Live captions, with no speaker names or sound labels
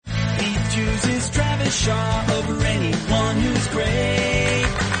chooses Travis Shaw over anyone who's great.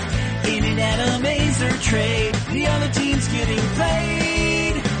 In an Adam Azer trade, the other team's getting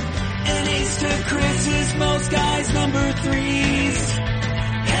played. An ace to Chris's most guys number threes.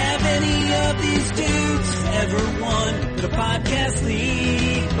 Have any of these dudes ever won the podcast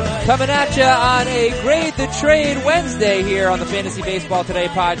league? But coming at you on a Grade the Trade Wednesday here on the Fantasy Baseball Today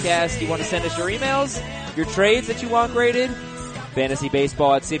podcast. You want to send us your emails, your trades that you want graded?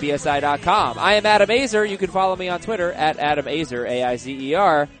 FantasyBaseball@CBSI.com. I am Adam Azer. You can follow me on Twitter at Adam Azer,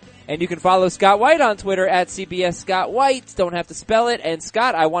 A-I-Z-E-R. And you can follow Scott White on Twitter at CBS Scott White. Don't have to spell it. And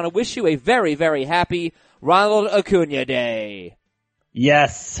Scott, I want to wish you a very, very happy Ronald Acuna Day.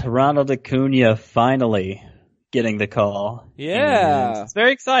 Yes, Ronald Acuna finally getting the call. Yeah. And it's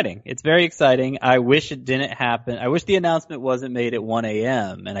very exciting. It's very exciting. I wish it didn't happen. I wish the announcement wasn't made at 1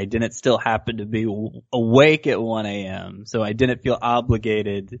 a.m. and I didn't still happen to be awake at 1 a.m. So I didn't feel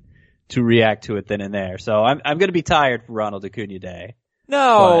obligated to react to it then and there. So I'm going to be tired for Ronald Acuna Day.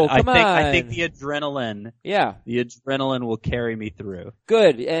 No, but come on. I think the adrenaline. Yeah. The adrenaline will carry me through.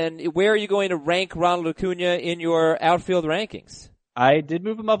 Good. And where are you going to rank Ronald Acuna in your outfield rankings? I did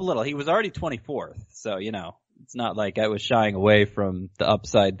move him up a little. He was already 24th. So, you know, it's not like I was shying away from the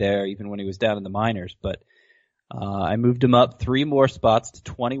upside there even when he was down in the minors, but I moved him up 3 more spots to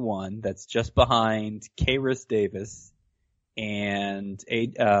 21. That's just behind Kairis Davis and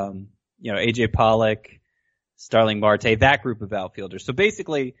AJ Pollock, Starling Marte, that group of outfielders. So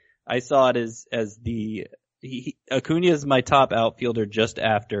basically, I saw it as Acuna is my top outfielder just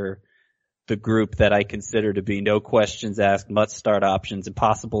after the group that I consider to be no questions asked, must start options,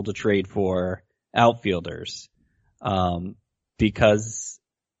 impossible to trade for outfielders. Because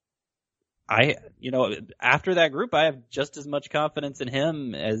after that group, I have just as much confidence in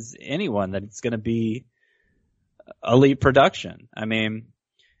him as anyone that it's going to be elite production. I mean,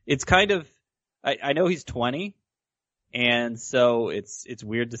 it's kind of, I know he's 20, and so it's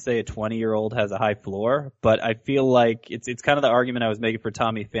weird to say a 20-year-old has a high floor, but I feel like it's kind of the argument I was making for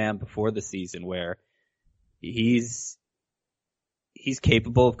Tommy Pham before the season, where he's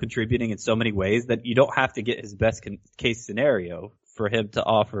capable of contributing in so many ways that you don't have to get his best case scenario for him to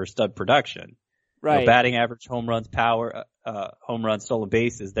offer stud production. Right. You know, batting average, home runs, power, home runs, stolen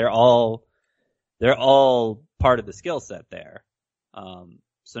bases, they're all part of the skill set there.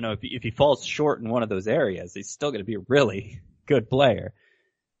 So no, if he falls short in one of those areas, he's still going to be a really good player.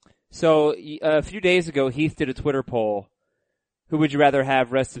 So a few days ago, Heath did a Twitter poll. Who would you rather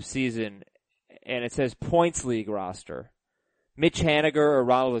have rest of season? And it says points league roster. Mitch Haniger or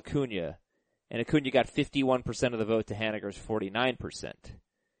Ronald Acuna. And Acuna got 51% of the vote to Haniger's 49%.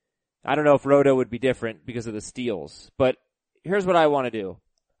 I don't know if Roto would be different because of the steals. But here's what I want to do.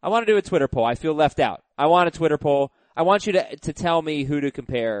 I want to do a Twitter poll. I feel left out. I want a Twitter poll. I want you to tell me who to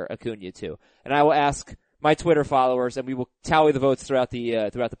compare Acuna to. And I will ask my Twitter followers, and we will tally the votes throughout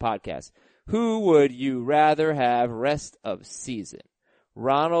the podcast. Who would you rather have rest of season?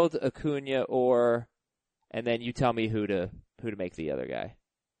 Ronald Acuna and then you tell me who to make the other guy.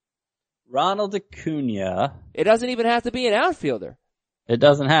 Ronald Acuna. It doesn't even have to be an outfielder. It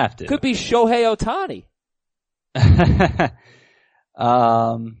doesn't have to. Could be Shohei Ohtani.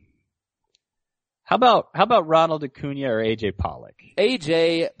 How about Ronald Acuna or AJ Pollock?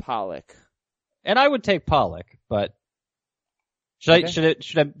 AJ Pollock. And I would take Pollock, but should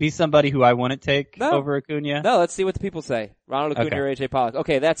it be somebody who I wouldn't take over Acuna? No, let's see what the people say. Ronald Acuna or AJ Pollock.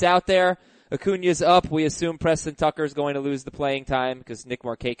 Okay, that's out there. Acuna's up. We assume Preston Tucker's going to lose the playing time because Nick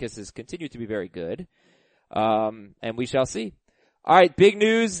Markakis has continued to be very good. And we shall see. All right, big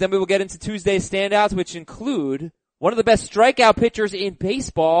news. Then we will get into Tuesday's standouts, which include one of the best strikeout pitchers in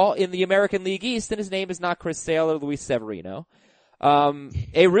baseball in the American League East, and his name is not Chris Sale or Luis Severino.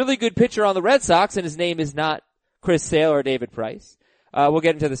 A really good pitcher on the Red Sox, and his name is not Chris Sale or David Price. We'll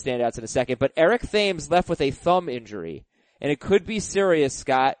get into the standouts in a second, but Eric Thames left with a thumb injury, and it could be serious,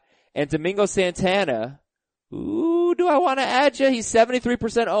 Scott. And Domingo Santana, ooh, do I want to add you? He's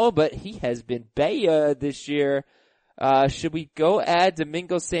 73% owned, but he has been bad this year. Should we go add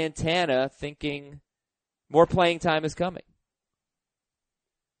Domingo Santana thinking more playing time is coming?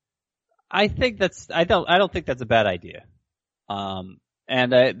 I don't think that's a bad idea. And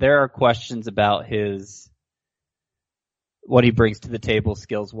there are questions about what he brings to the table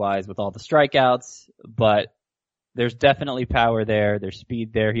skills wise with all the strikeouts, but there's definitely power there. There's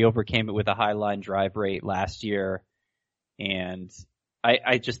speed there. He overcame it with a high line drive rate last year. And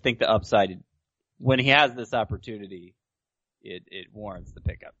I just think the upside, when he has this opportunity, it warrants the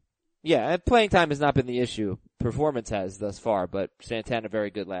pickup. Yeah, playing time has not been the issue. Performance has thus far, but Santana very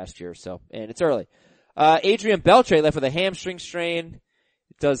good last year, and it's early. Adrian Beltre left with a hamstring strain.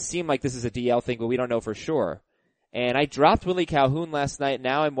 does seem like this is a DL thing, but we don't know for sure. And I dropped Willie Calhoun last night.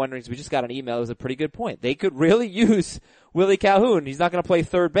 Now I'm wondering, we just got an email. It was a pretty good point. They could really use Willie Calhoun. He's not going to play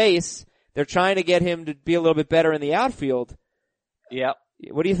third base. They're trying to get him to be a little bit better in the outfield. Yep.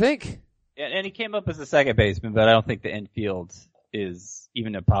 What do you think? Yeah, and he came up as a second baseman, but I don't think the infield is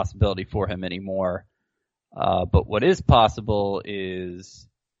even a possibility for him anymore. But what is possible is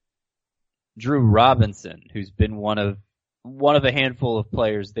Drew Robinson, who's been one of a handful of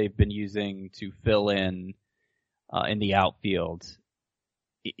players they've been using to fill in the outfield.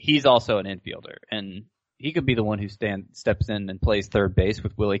 He's also an infielder, and he could be the one who steps in and plays third base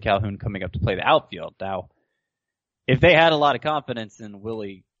with Willie Calhoun coming up to play the outfield. Now, if they had a lot of confidence in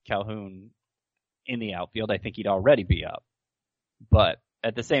Willie Calhoun in the outfield, I think he'd already be up. But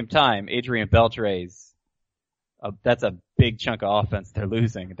at the same time, Adrian Beltre's, that's a big chunk of offense they're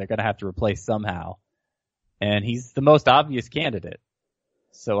losing. They're going to have to replace somehow. And he's the most obvious candidate.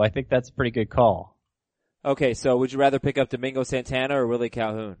 So I think that's a pretty good call. Okay, so would you rather pick up Domingo Santana or Willie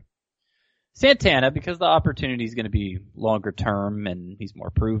Calhoun? Santana, because the opportunity is going to be longer term and he's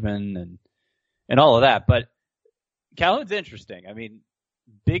more proven and all of that. But Calhoun's interesting. I mean,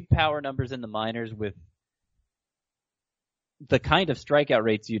 big power numbers in the minors with the kind of strikeout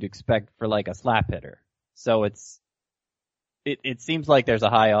rates you'd expect for like a slap hitter. So it seems like there's a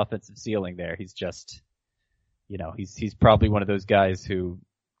high offensive ceiling there. He's just, he's probably one of those guys who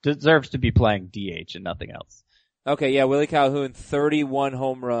deserves to be playing DH and nothing else. Okay, yeah, Willie Calhoun, 31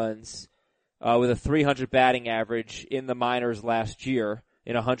 home runs, with a 300 batting average in the minors last year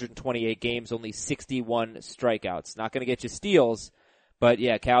in 128 games, only 61 strikeouts. Not going to get you steals, but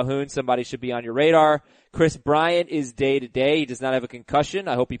yeah, Calhoun, somebody should be on your radar. Chris Bryant is day to day. He does not have a concussion.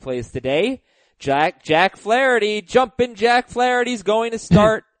 I hope he plays today. Jack Flaherty, jumping Jack Flaherty's going to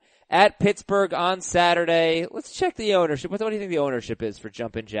start at Pittsburgh on Saturday. Let's check the ownership. What do you think the ownership is for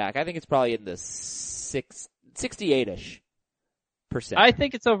Jumpin' Jack? I think it's probably in the 68-ish %. I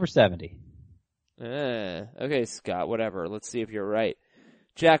think it's over 70. Okay, Scott, whatever. Let's see if you're right.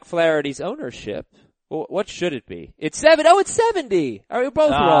 Jack Flaherty's ownership. Well, what should it be? It's 70. Oh, it's 70. All right, we're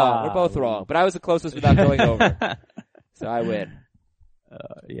both wrong. We're both wrong. But I was the closest without going over. So I win.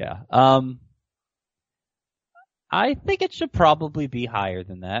 Yeah. I think it should probably be higher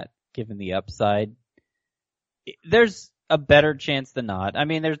than that, given the upside. There's a better chance than not. I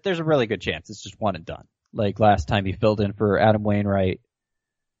mean, there's a really good chance. It's just one and done. Like last time he filled in for Adam Wainwright.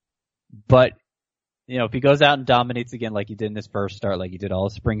 But, if he goes out and dominates again like he did in his first start, like he did all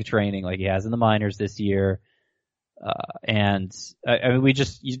of spring training, like he has in the minors this year, you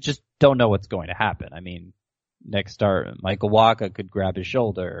just don't know what's going to happen. I mean, next start, Michael Wacha could grab his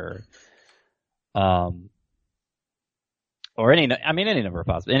shoulder, or any number of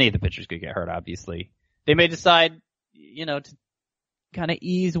possible. Any of the pitchers could get hurt, obviously. They may decide, to kind of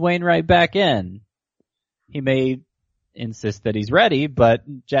ease Wainwright back in. He may insist that he's ready, but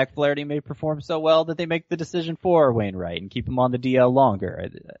Jack Flaherty may perform so well that they make the decision for Wainwright and keep him on the DL longer.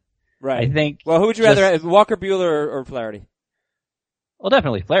 Right. I think. Well, who would you rather have, Walker Buehler or Flaherty? Well,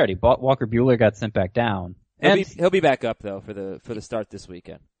 definitely Flaherty. Walker Buehler got sent back down. He'll be back up though for the start this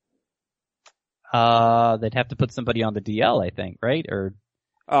weekend. They'd have to put somebody on the DL, I think, right? Or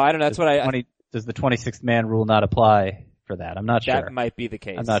I don't know. That's what does the 26th man rule not apply for that? I'm not sure. That might be the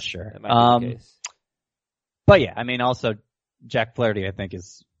case. I'm not sure. That might be the case. But yeah, I mean, also Jack Flaherty, I think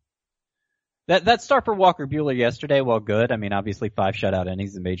is that start for Walker Buehler yesterday. Well, good. I mean, obviously 5 shutout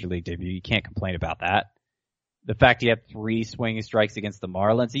innings in Major League debut. You can't complain about that. The fact he had 3 swinging strikes against the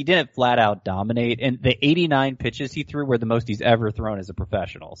Marlins, he didn't flat out dominate, and the 89 pitches he threw were the most he's ever thrown as a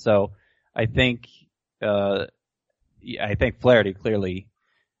professional. So I think Flaherty clearly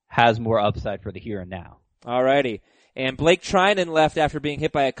has more upside for the here and now. Alrighty. And Blake Trinan left after being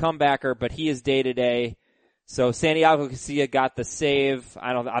hit by a comebacker, but he is day to day. So Santiago Casilla got the save.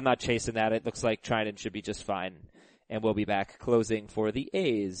 I'm not chasing that. It looks like Trinan should be just fine. And we'll be back closing for the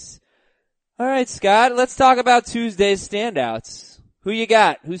A's. Alright, Scott, let's talk about Tuesday's standouts. Who you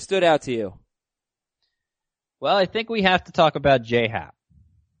got? Who stood out to you? Well, I think we have to talk about J-Happ.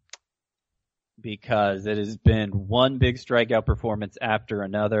 Because it has been one big strikeout performance after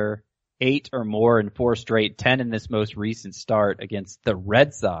another. 8 or more in 4 straight, 10 in this most recent start against the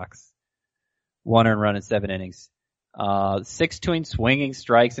Red Sox. 1 earned run in 7 innings. 6 between swinging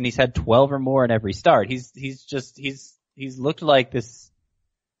strikes, and he's had 12 or more in every start. He's looked like this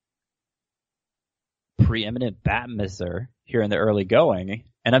preeminent bat misser here in the early going,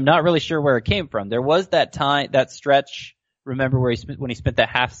 and I'm not really sure where it came from. There was that stretch, remember, when he spent that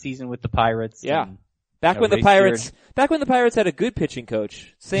half season with the Pirates? Yeah. Back when the Pirates had a good pitching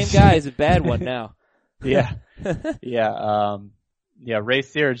coach. Same guy is a bad one now. Yeah. Yeah. Ray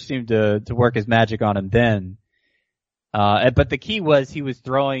Searage seemed to work his magic on him then. But the key was he was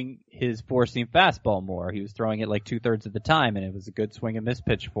throwing his 4-seam fastball more. He was throwing it like 2/3 of the time, and it was a good swing and miss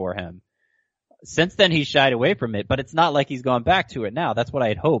pitch for him. Since then, he shied away from it, but it's not like he's gone back to it now. That's what I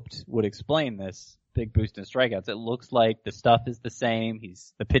had hoped would explain this big boost in strikeouts. It looks like the stuff is the same.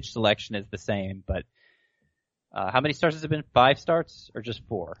 The pitch selection is the same, but how many starts has it been? 5 starts or just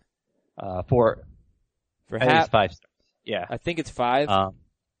 4? 4. For It's 5 starts. Yeah. I think it's 5.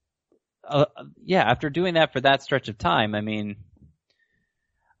 After doing that for that stretch of time, I mean,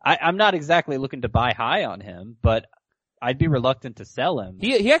 I'm not exactly looking to buy high on him, but I'd be reluctant to sell him.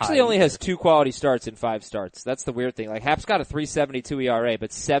 He actually only has 2 quality starts in 5 starts. That's the weird thing. Like Hap's got a 3.72 ERA,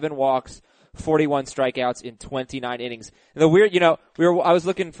 but 7 walks, 41 strikeouts in 29 innings. And the weird, I was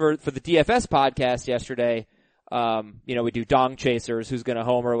looking for the DFS podcast yesterday. We do Dong Chasers, who's going to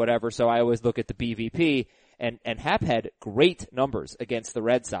homer or whatever. So I always look at the BVP. And Hap had great numbers against the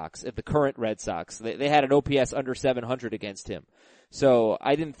Red Sox, the current Red Sox. They had an OPS under 700 against him. So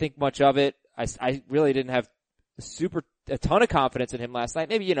I didn't think much of it. I really didn't have a ton of confidence in him last night.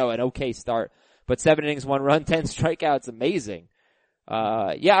 Maybe, an okay start. But 7 innings, 1 run, 10 strikeouts, amazing.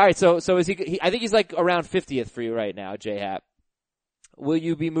 All right. So is he I think he's like around 50th for you right now, J-Hap. Will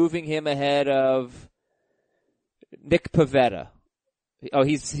you be moving him ahead of Nick Pivetta? Oh,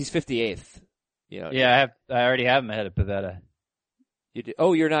 he's 58th. I already have him ahead of Pivetta. You do?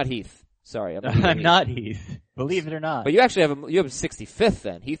 Oh, you're not Heath. Sorry. I'm not Heath. Believe it or not. But you actually have him 65th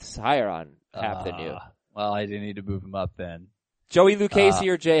then. Heath's higher on Hap than you. Well, I didn't need to move him up then. Joey Lucchesi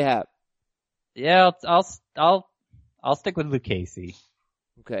or J-Hap? Yeah, I'll stick with Lucchesi.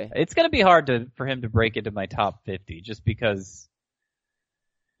 Okay. It's gonna be hard for him to break into my top 50 just because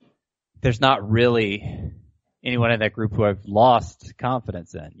there's not really anyone in that group who I've lost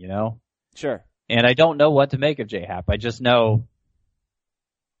confidence in, Sure. And I don't know what to make of J-Hap. I just know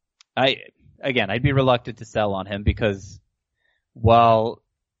I'd be reluctant to sell on him because while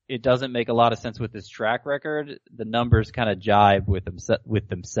it doesn't make a lot of sense with his track record, the numbers kind of jibe with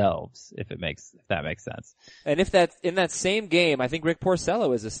themselves, if that makes sense. And if that's in that same game, I think Rick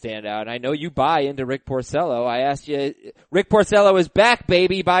Porcello is a standout. And I know you buy into Rick Porcello. I asked you, Rick Porcello is back,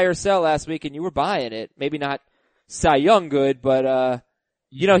 baby, buy or sell last week, and you were buying it. Maybe not Cy Young good, but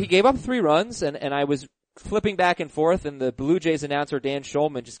he gave up 3 runs, and I was flipping back and forth, and the Blue Jays announcer Dan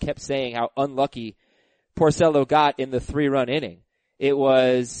Schulman just kept saying how unlucky Porcello got in the 3-run inning. It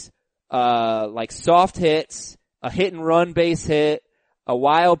was like soft hits, a hit and run base hit, a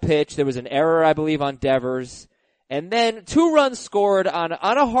wild pitch. There was an error, I believe, on Devers, and then 2 runs scored on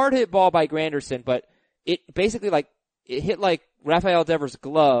a hard hit ball by Granderson, but it basically it hit like Rafael Devers'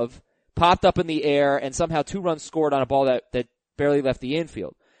 glove, popped up in the air, and somehow 2 runs scored on a ball that barely left the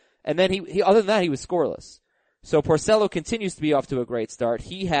infield. And then he other than that, he was scoreless. So Porcello continues to be off to a great start.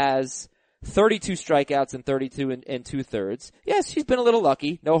 He has 32 strikeouts and 32 and 2/3. Yes, he's been a little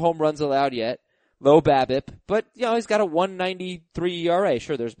lucky. No home runs allowed yet. Low BABIP, but he's got a 1.93 ERA.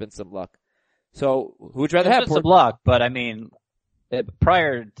 Sure, there's been some luck. So who would you rather have? Some luck, but I mean,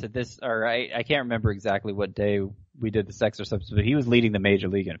 prior to this, or I can't remember exactly what day we did this exercise, but he was leading the major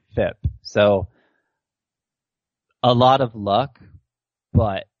league in FIP. So a lot of luck,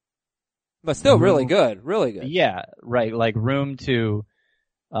 but still really good, really good. Yeah, right. Like room to,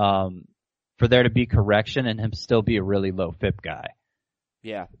 for there to be correction and him still be a really low FIP guy.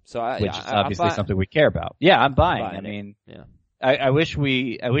 Yeah. So which is obviously something we care about. Yeah, I'm buying. I mean, yeah. I wish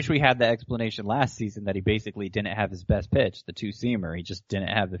we had the explanation last season that he basically didn't have his best pitch, the 2-seamer. He just didn't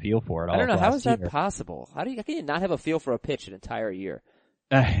have the feel for it. I don't know. How is that possible? How can you not have a feel for a pitch an entire year?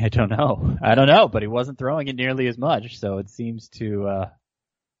 I don't know, but he wasn't throwing it nearly as much, so it seems to,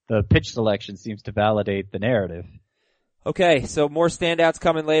 the pitch selection seems to validate the narrative. Okay, so more standouts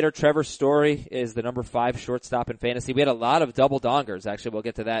coming later. Trevor Story is the number 5 shortstop in fantasy. We had a lot of double dongers. Actually, we'll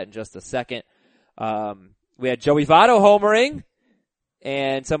get to that in just a second. We had Joey Votto homering,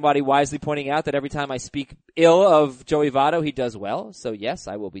 and somebody wisely pointing out that every time I speak ill of Joey Votto, he does well. So yes,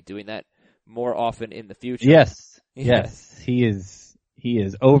 I will be doing that more often in the future. Yes, he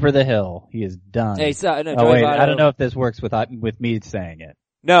is over the hill. He is done. Hey, I don't know if this works with me saying it.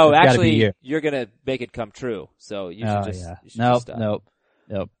 No, actually, you're gonna make it come true. So you should just, Nope.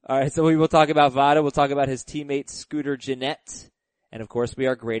 All right, so we will talk about Votto. We'll talk about his teammate Scooter Gennett. And of course, we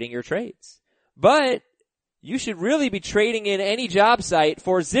are grading your trades. But you should really be trading in any job site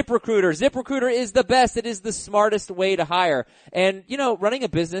for ZipRecruiter. ZipRecruiter is the best. It is the smartest way to hire. And, running a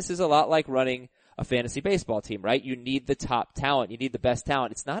business is a lot like running a fantasy baseball team, right? You need the top talent. You need the best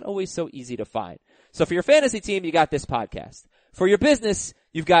talent. It's not always so easy to find. So for your fantasy team, you got this podcast. For your business,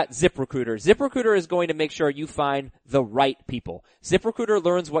 you've got ZipRecruiter. ZipRecruiter is going to make sure you find the right people. ZipRecruiter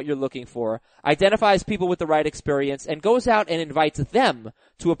learns what you're looking for, identifies people with the right experience, and goes out and invites them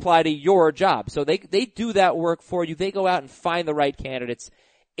to apply to your job. So they do that work for you. They go out and find the right candidates.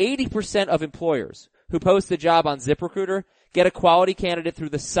 80% of employers who post a job on ZipRecruiter get a quality candidate through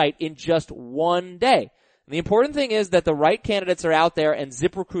the site in just one day. And the important thing is that the right candidates are out there, and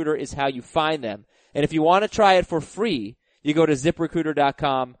ZipRecruiter is how you find them. And if you want to try it for free, you go to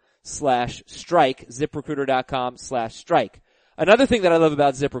ZipRecruiter.com/strike, ZipRecruiter.com/strike. Another thing that I love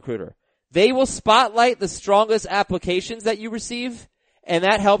about ZipRecruiter, they will spotlight the strongest applications that you receive, and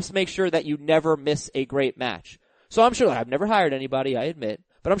that helps make sure that you never miss a great match. So I'm sure, I've never hired anybody, I admit,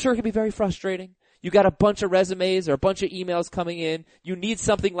 but I'm sure it can be very frustrating. You got a bunch of resumes or a bunch of emails coming in. You need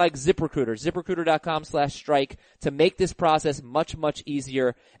something like ZipRecruiter, ZipRecruiter.com/strike, to make this process much, much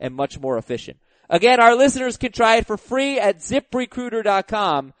easier and much more efficient. Again, our listeners can try it for free at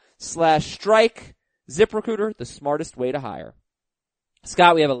ZipRecruiter.com/strike. ZipRecruiter, the smartest way to hire.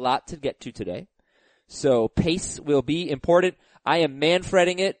 Scott, we have a lot to get to today, so pace will be important. I am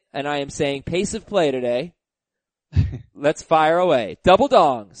man-fretting it, and I am saying pace of play today. Let's fire away. Double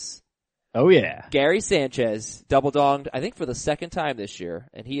dongs. Oh yeah. Gary Sanchez double donged, I think, for the second time this year,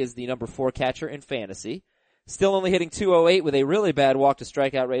 and he is the number 4 catcher in fantasy. Still only hitting .208 with a really bad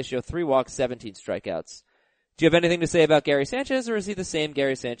walk-to-strikeout ratio, 3 walks, 17 strikeouts. Do you have anything to say about Gary Sanchez, or is he the same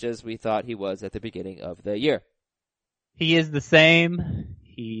Gary Sanchez we thought he was at the beginning of the year? He is the same.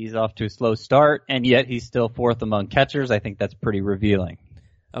 He's off to a slow start, and yet he's still 4th among catchers. I think that's pretty revealing.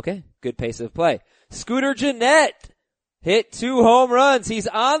 Okay, good pace of play. Scooter Gennett hit 2 home runs. He's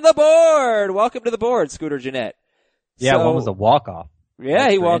on the board. Welcome to the board, Scooter Gennett. Yeah, one was a walk-off. Yeah,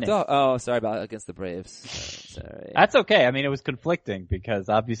 he walked off. Oh, sorry about against the Braves. Sorry. That's okay. I mean, it was conflicting because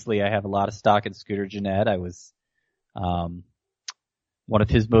obviously I have a lot of stock in Scooter Gennett. I was one of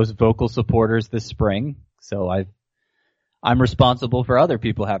his most vocal supporters this spring, so I'm responsible for other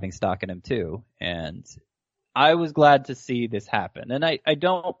people having stock in him too. And I was glad to see this happen. And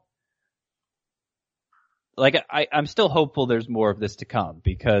I'm still hopeful there's more of this to come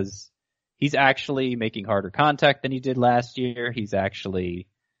because he's actually making harder contact than he did last year. He's actually,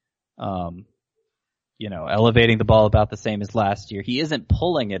 elevating the ball about the same as last year. He isn't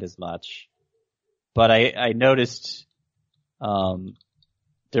pulling it as much, but I noticed, during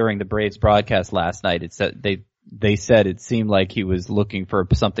the Braves broadcast last night, it said they said it seemed like he was looking for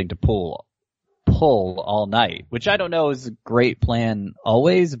something to pull all night, which I don't know is a great plan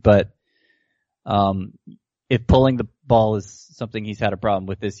always, but, if pulling the ball is something he's had a problem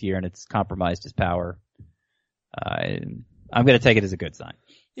with this year and it's compromised his power, I'm going to take it as a good sign.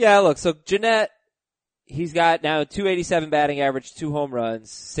 Yeah, look, so Gennett, he's got now 287 batting average, 2 home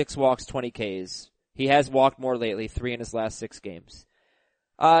runs, 6 walks, 20 Ks. He has walked more lately, 3 in his last 6 games.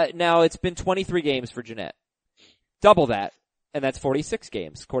 Now it's been 23 games for Gennett. Double that, and that's 46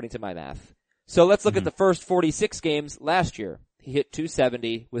 games, according to my math. So let's look at the first 46 games last year. He hit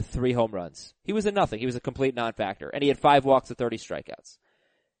 270 with 3 home runs. He was a nothing. He was a complete non-factor. And he had 5 walks and 30 strikeouts.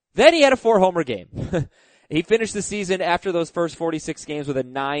 Then he had a 4-homer game. He finished the season after those first 46 games with a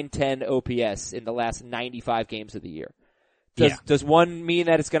 910 OPS in the last 95 games of the year. Does one mean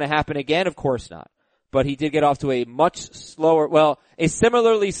that it's going to happen again? Of course not. But he did get off to a a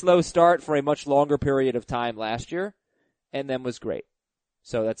similarly slow start for a much longer period of time last year, and then was great.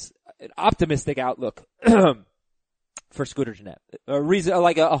 So that's an optimistic outlook for Scooter Gennett.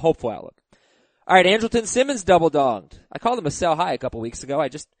 A hopeful outlook. All right, Andrelton Simmons double-donged. I called him a sell high a couple weeks ago. I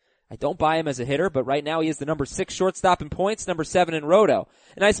don't buy him as a hitter, but right now he is the number 6 shortstop in points, number 7 in Roto.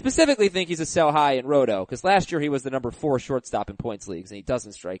 And I specifically think he's a sell high in Roto, because last year he was the number 4 shortstop in points leagues, and he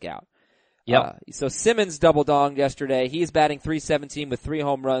doesn't strike out. Yeah. So Simmons double-donged yesterday. He's batting .317 with 3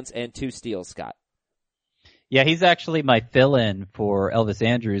 home runs and 2 steals, Scott. Yeah, he's actually my fill-in for Elvis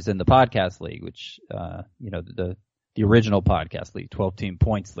Andrews in the podcast league, which, the original podcast league, 12-team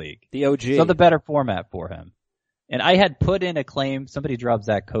points league. The OG. So the better format for him. And I had put in a claim, somebody dropped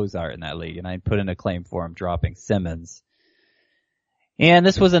Zach Kozart in that league, and I put in a claim for him dropping Simmons. And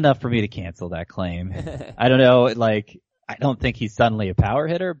this was enough for me to cancel that claim. I don't know, I don't think he's suddenly a power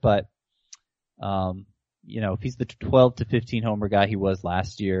hitter, but, if he's the 12 to 15 homer guy he was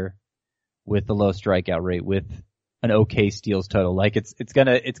last year with the low strikeout rate, with an okay steals total, it's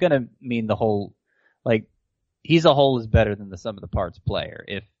gonna mean the whole, he's a whole is better than the sum of the parts player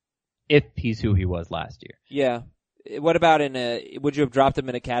if he's who he was last year. Yeah. What about would you have dropped him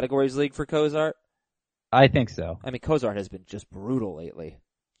in a categories league for Kozart? I think so. I mean, Kozart has been just brutal lately.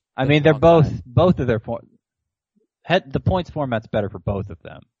 I mean, they're both of their the points format's better for both of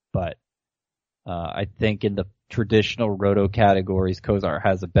them, but I think in the traditional roto categories, Cozart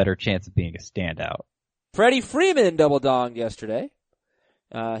has a better chance of being a standout. Freddie Freeman double-donged yesterday.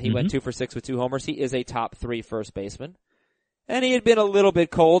 He went 2 for 6 with 2 homers. He is a top 3 first baseman. And he had been a little bit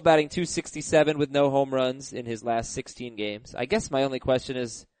cold, batting .267 with no home runs in his last 16 games. I guess my only question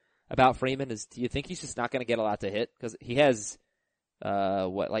is about Freeman is, do you think he's just not going to get a lot to hit? Because he has,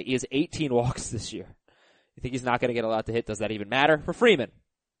 he has 18 walks this year. You think he's not going to get a lot to hit? Does that even matter for Freeman?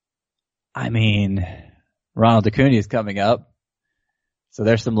 I mean, Ronald Acuna is coming up, so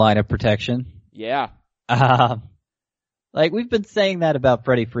there's some lineup protection. Yeah. We've been saying that about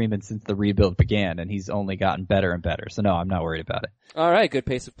Freddie Freeman since the rebuild began, and he's only gotten better and better. So no, I'm not worried about it. All right, good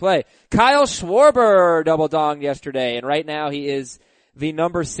pace of play. Kyle Schwarber double-donged yesterday, and right now he is the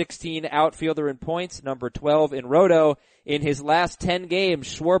number 16 outfielder in points, number 12 in roto. In his last 10 games,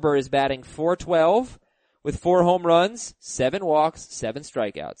 Schwarber is batting .412 with 4 home runs, 7 walks, 7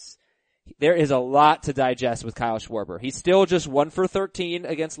 strikeouts. There is a lot to digest with Kyle Schwarber. He's still just 1 for 13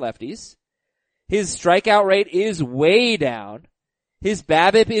 against lefties. His strikeout rate is way down. His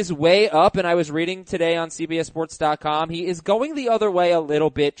BABIP is way up, and I was reading today on CBSSports.com. He is going the other way a little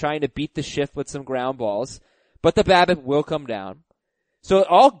bit, trying to beat the shift with some ground balls, but the BABIP will come down. So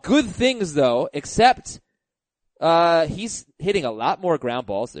all good things though, except he's hitting a lot more ground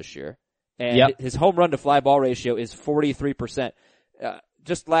balls this year, and his home run to fly ball ratio is 43%.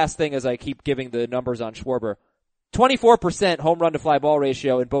 Just last thing as I keep giving the numbers on Schwarber. 24% home run to fly ball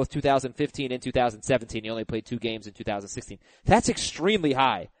ratio in both 2015 and 2017. He only played 2 games in 2016. That's extremely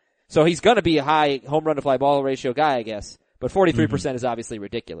high. So he's gonna be a high home run to fly ball ratio guy, I guess. But 43% is obviously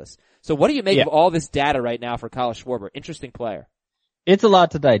ridiculous. So what do you make of all this data right now for Kyle Schwarber? Interesting player. It's a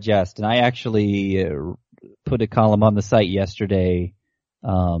lot to digest, and I actually put a column on the site yesterday,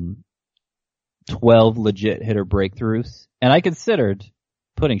 12 legit hitter breakthroughs, and I considered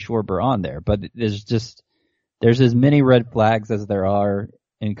putting Schwarber on there, but there's as many red flags as there are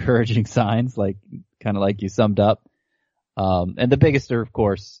encouraging signs, kind of like you summed up. And the biggest are, of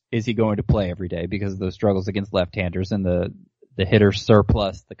course, is he going to play every day because of those struggles against left-handers and the hitter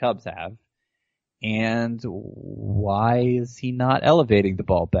surplus the Cubs have. And why is he not elevating the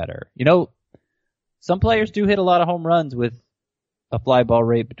ball better? You know, some players do hit a lot of home runs with a fly ball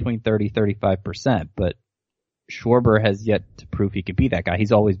rate between 30-35%, but Schwarber has yet to prove he can be that guy.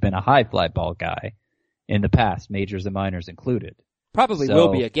 He's always been a high fly ball guy in the past, majors and minors included. Probably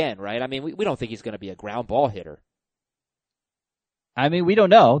will be again, right? I mean, we don't think he's going to be a ground ball hitter. I mean, we don't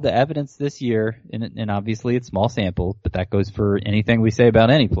know. The evidence this year, and obviously it's small sample, but that goes for anything we say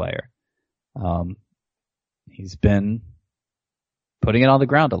about any player. He's been putting it on the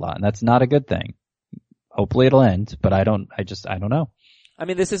ground a lot, and that's not a good thing. Hopefully it'll end, but I don't know. I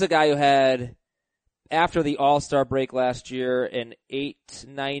mean, this is a guy who had, after the All-Star break last year, an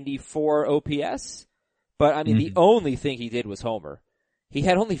 894 OPS. But I mean, the only thing he did was homer. He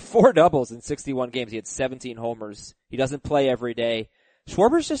had only 4 doubles in 61 games. He had 17 homers. He doesn't play every day.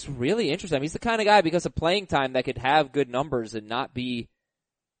 Schwarber's just really interesting. I mean, he's the kind of guy, because of playing time, that could have good numbers and not be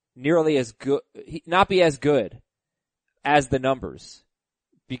nearly as good, not be as good as the numbers.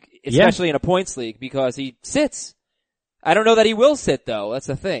 Especially in a points league, because he sits. I don't know that he will sit though. That's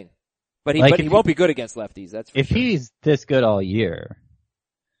the thing. But he won't be good against lefties. That's for sure. If he's this good all year,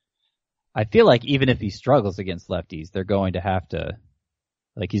 I feel like even if he struggles against lefties, they're going to have to,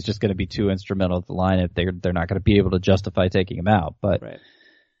 he's just going to be too instrumental at the lineup. They're not going to be able to justify taking him out. But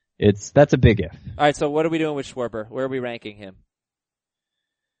that's a big if. All right. So what are we doing with Schwarber? Where are we ranking him?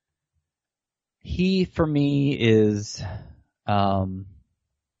 He, for me, is,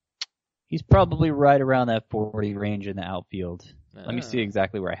 he's probably right around that 40 range in the outfield. Let me see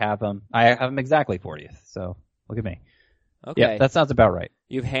exactly where I have him. I have him exactly 40th, so look at me. Okay. Yeah, that sounds about right.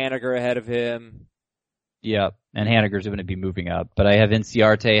 You have Haniger ahead of him. Yeah, and Haniger's going to be moving up, but I have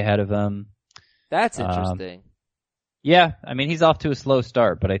Inciarte ahead of him. That's interesting. Yeah, I mean, he's off to a slow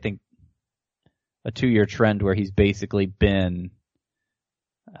start, but I think a 2-year trend where he's basically been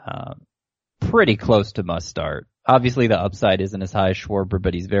pretty close to must start. Obviously, the upside isn't as high as Schwarber,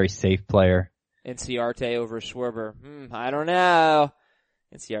 but he's a very safe player. Inciarte over Schwarber. I don't know.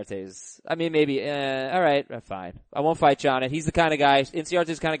 Inciarte's, I mean, maybe, all right, fine. I won't fight you on it. He's the kind of guy, Inciarte's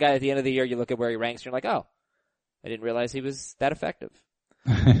the kind of guy at the end of the year, you look at where he ranks, and you're like, oh, I didn't realize he was that effective.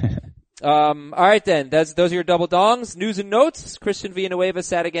 All right then, those are your double dongs. News and notes. Christian Villanueva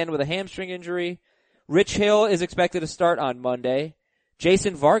sat again with a hamstring injury. Rich Hill is expected to start on Monday.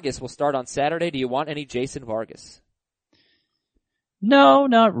 Jason Vargas will start on Saturday. Do you want any Jason Vargas? No,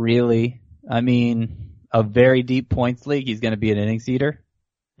 not really. I mean, a very deep points league, he's going to be an innings eater,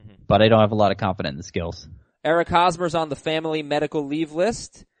 but I don't have a lot of confidence in the skills. Eric Hosmer's on the family medical leave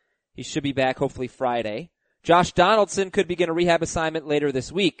list. He should be back hopefully Friday. Josh Donaldson could begin a rehab assignment later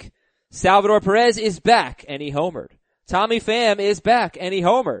this week. Salvador Perez is back, and he homered. Tommy Pham is back, and he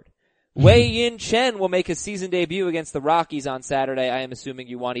homered. Wei-Yin Chen will make his season debut against the Rockies on Saturday. I am assuming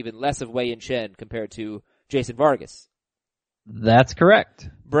you want even less of Wei-Yin Chen compared to Jason Vargas. That's correct.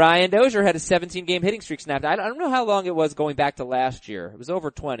 Brian Dozier had a 17-game hitting streak snapped. I don't know how long it was going back to last year. It was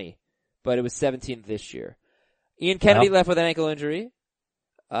over 20, but it was 17 this year. Ian Kennedy left with an ankle injury.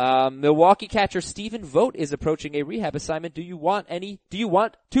 Milwaukee catcher Stephen Vogt is approaching a rehab assignment. Do you want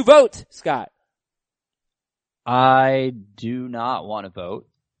to vote, Scott? I do not want to vote.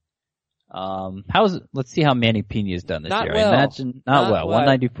 Let's see how Manny Pena has done this year. Well. I imagine not well.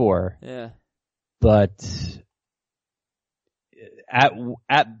 194. Yeah. But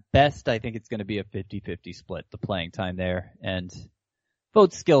at best, I think it's going to be a 50-50 split, the playing time there. And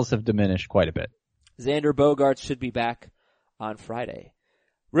Vogt's skills have diminished quite a bit. Xander Bogaerts should be back on Friday.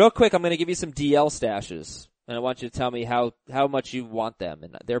 Real quick, I'm going to give you some DL stashes, and I want you to tell me how much you want them.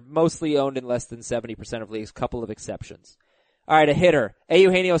 And they're mostly owned in less than 70% of leagues, couple of exceptions. All right, a hitter.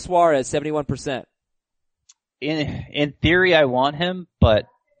 Eugenio Suarez, 71%. In theory, I want him, but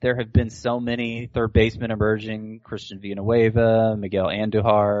there have been so many third basemen emerging, Christian Villanueva, Miguel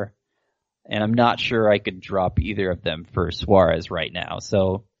Andujar, and I'm not sure I could drop either of them for Suarez right now.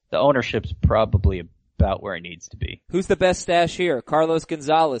 So the ownership's probably about where it needs to be. Who's the best stash here? Carlos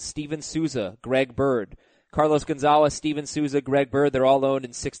Gonzalez, Steven Souza, Greg Bird. Carlos Gonzalez, Steven Souza, Greg Bird, they're all owned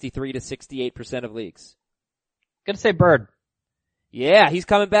in 63 to 68% of leagues. Gonna say Bird. Yeah, he's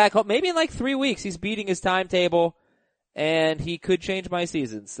coming back. Maybe in like 3 weeks. He's beating his timetable, and he could change my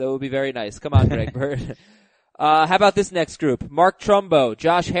season, so it would be very nice. Come on, Greg Bird. How about this next group? Mark Trumbo,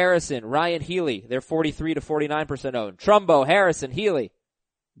 Josh Harrison, Ryan Healy. They're 43 to 49% owned. Trumbo, Harrison, Healy.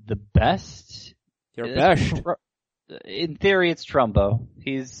 The best? Your best. In theory, it's Trumbo.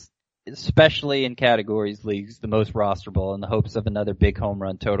 He's, especially in categories leagues, the most rosterable in the hopes of another big home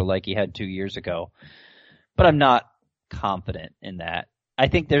run total like he had 2 years ago. But I'm not confident in that. I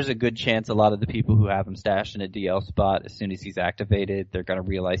think there's a good chance a lot of the people who have him stashed in a DL spot, as soon as he's activated, they're going to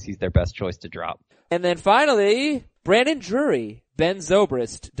realize he's their best choice to drop. And then finally, Brandon Drury, Ben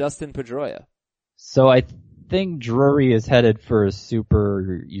Zobrist, Dustin Pedroia. So I think Drury is headed for a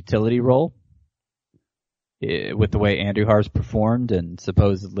super utility role with the way Andujar's performed, and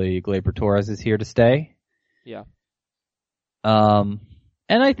supposedly Gleyber Torres is here to stay. Yeah. And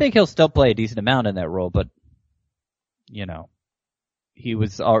I think he'll still play a decent amount in that role, but you know, he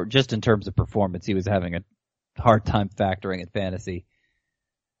was, just in terms of performance, he was having a hard time factoring in fantasy.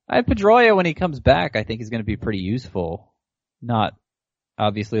 I have Pedroia when he comes back. I think he's going to be pretty useful. Not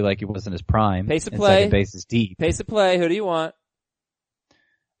obviously like he was in his prime. Pace of play. Second base is deep. Pace of play. Who do you want?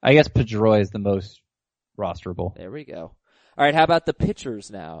 I guess Pedroia is the most rosterable. There we go. All right. How about the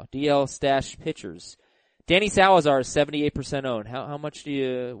pitchers now? DL stash pitchers. Danny Salazar is 78% owned. How much do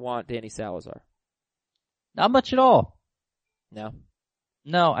you want Danny Salazar? Not much at all.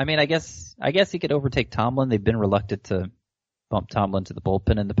 No, I mean, I guess he could overtake Tomlin. They've been reluctant to bump Tomlin to the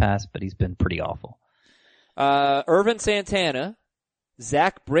bullpen in the past, but he's been pretty awful. Irvin Santana,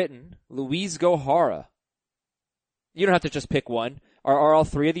 Zach Britton, Luis Gohara. You don't have to just pick one. Are all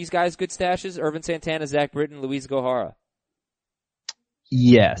three of these guys good stashes? Irvin Santana, Zach Britton, Luis Gohara.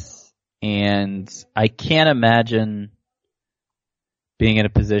 Yes, and I can't imagine being in a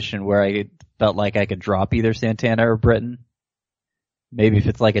position where I felt like I could drop either Santana or Britton. Maybe if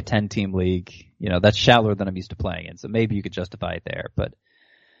it's like a 10-team league, you know, that's shallower than I'm used to playing in, so maybe you could justify it there. But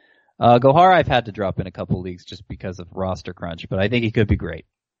Gohara I've had to drop in a couple of leagues just because of roster crunch, but I think he could be great.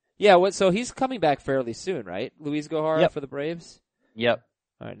 Yeah, so he's coming back fairly soon, right? Luis Gohara for the Braves? Yep.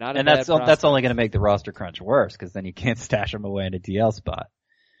 All right, not and that's only going to make the roster crunch worse, because then you can't stash him away in a DL spot.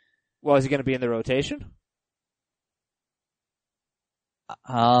 Well, is he going to be in the rotation?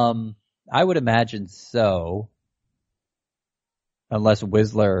 I would imagine so. Unless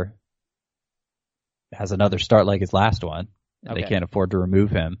Whistler has another start like his last one, and they can't afford to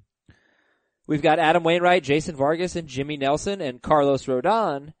remove him. We've got Adam Wainwright, Jason Vargas, and Jimmy Nelson, and Carlos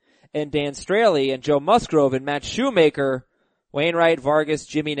Rodon, and Dan Straley, and Joe Musgrove, and Matt Shoemaker. Wainwright, Vargas,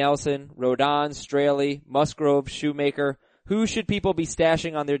 Jimmy Nelson, Rodon, Straley, Musgrove, Shoemaker. Who should people be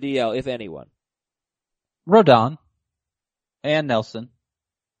stashing on their DL, if anyone? Rodon and Nelson.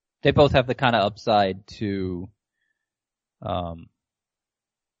 They both have the kind of upside to,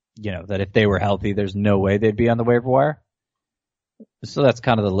 you know, that if they were healthy, there's no way they'd be on the waiver wire. So that's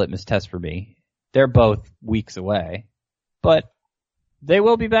kind of the litmus test for me. They're both weeks away, but they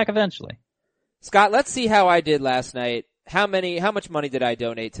will be back eventually. Scott, let's see how I did last night. How much money did I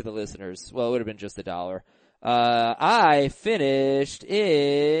donate to the listeners? Well, it would have been just $1. I finished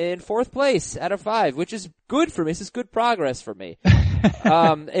in 4th place out of 5, which is good for me. This is good progress for me.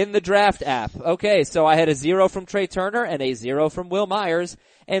 In the draft app. Okay, so I had a 0 from Trey Turner and a 0 from Will Myers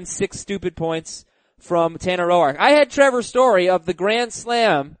and 6 stupid points from Tanner Roark. I had Trevor Story of the Grand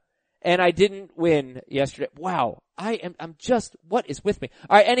Slam and I didn't win yesterday. Wow. I'm just, what is with me?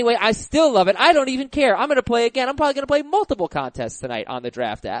 Alright, anyway, I still love it. I don't even care. I'm gonna play again. I'm probably gonna play multiple contests tonight on the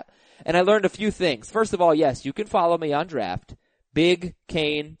draft app. And I learned a few things. First of all, yes, you can follow me on draft. Big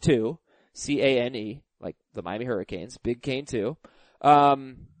Cane 2. C-A-N-E. Like the Miami Hurricanes. Big Cane 2.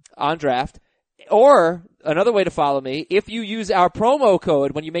 On draft. Or, another way to follow me, if you use our promo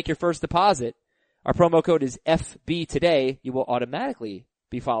code when you make your first deposit, our promo code is FB Today, you will automatically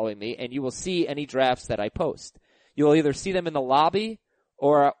be following me and you will see any drafts that I post. You'll either see them in the lobby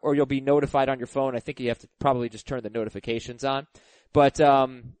or you'll be notified on your phone. I think you have to probably just turn the notifications on. But,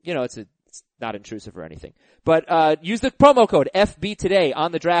 it's not intrusive or anything. But, use the promo code FB Today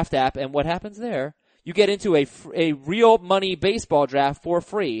on the draft app and what happens there? You get into a real money baseball draft for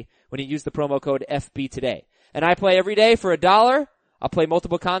free when you use the promo code FB Today. And I play every day for $1. I'll play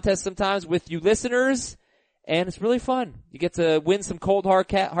multiple contests sometimes with you listeners. And it's really fun. You get to win some cold hard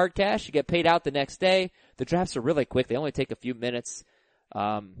cash. You get paid out the next day. The drafts are really quick. They only take a few minutes.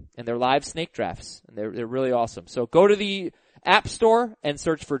 And they're live snake drafts. And they're really awesome. So go to the App Store and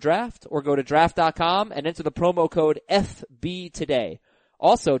search for draft or go to draft.com and enter the promo code FB Today.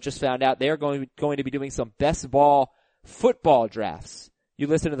 Also just found out they are going to be doing some best ball football drafts. You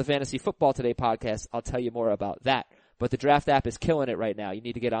listen to the Fantasy Football Today podcast. I'll tell you more about that. But the draft app is killing it right now. You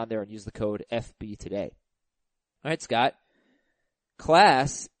need to get on there and use the code FB Today. All right, Scott.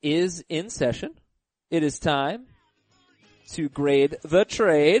 Class is in session. It is time to grade the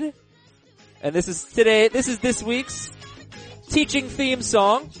trade. And this is this week's teaching theme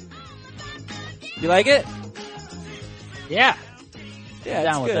song. You like it? Yeah. Yeah,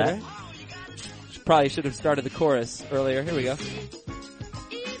 down it's with good. that. Right? Probably should have started the chorus earlier. Here we go.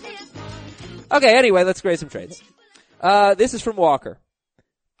 Okay, anyway, let's grade some trades. This is from Walker.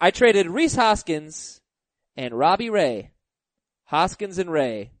 I traded Rhys Hoskins and Robbie Ray. Hoskins and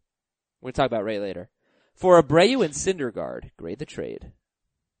Ray. We're going to talk about Ray later. For Abreu and Syndergaard. Grade the trade.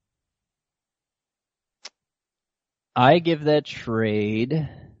 I give that trade.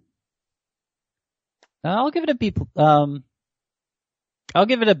 I'll give it a B. I'll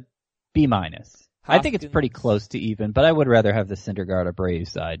give it a B minus. I think it's pretty close to even, but I would rather have the Syndergaard Abreu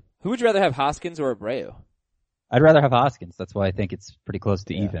side. Who would you rather have, Hoskins or Abreu? I'd rather have Hoskins. That's why I think it's pretty close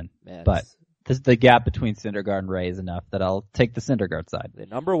to even. Man, but the gap between Syndergaard and Ray is enough that I'll take the Syndergaard side. The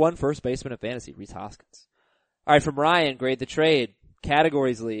number 1 first baseman in fantasy, Rhys Hoskins. All right, from Ryan, grade the trade.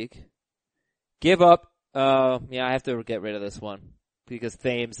 Categories league. Give up. I have to get rid of this one because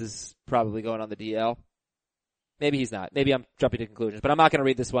Thames is probably going on the DL. Maybe he's not. Maybe I'm jumping to conclusions, but I'm not going to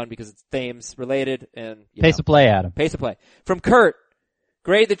read this one because it's Thames related and pace of play, Adam. Pace of play. From Kurt,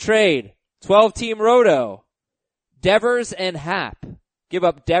 grade the trade. 12-team roto. Devers and Happ. Give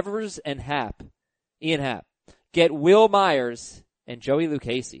up Devers and Happ. Ian Happ. Get Will Myers and Joey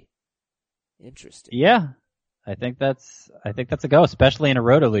Lucchesi. Interesting. Yeah. I think that's a go, especially in a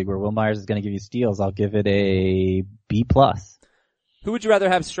roto league where Will Myers is going to give you steals. I'll give it a B+. Who would you rather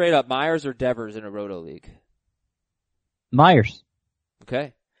have straight up, Myers or Devers in a roto league? Myers.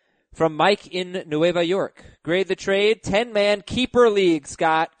 Okay. From Mike in Nueva York. Grade the trade. 10-man keeper league,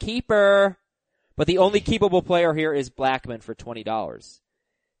 Scott. Keeper. But the only keepable player here is Blackmon for $20.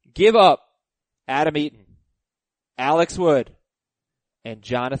 Give up Adam Eaton, Alex Wood, and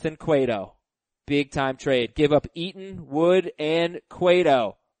Jonathan Cueto. Big time trade. Give up Eaton, Wood, and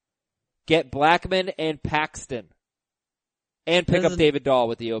Cueto. Get Blackmon and Paxton. And pick up David Dahl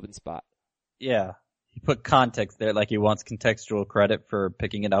with the open spot. Yeah. He put context there, like he wants contextual credit for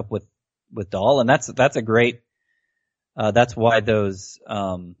picking it up with Dahl, and that's a great, that's why those,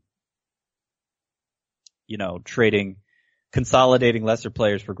 consolidating lesser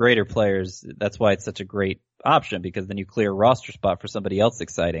players for greater players, that's why it's such a great option, because then you clear a roster spot for somebody else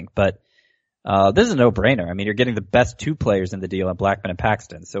exciting. But, this is a no-brainer. I mean, you're getting the best 2 players in the deal in Blackmon and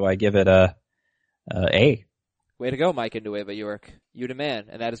Paxton, so I give it a A. Way to go, Mike in Nueva York. You the man.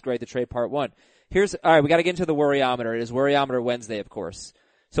 And that is Grade the Trade Part 1. Alright, we gotta get into the Worryometer. It is Worryometer Wednesday, of course.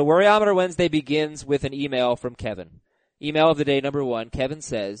 So Worryometer Wednesday begins with an email from Kevin. Email of the day number 1. Kevin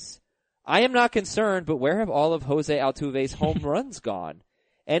says, I am not concerned, but where have all of Jose Altuve's home runs gone?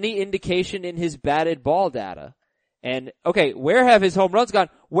 Any indication in his batted ball data? And, okay, where have his home runs gone?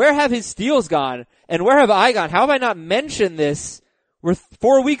 Where have his steals gone? And where have I gone? How have I not mentioned this? We're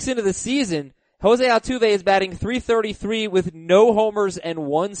 4 weeks into the season. Jose Altuve is batting .333 with no homers and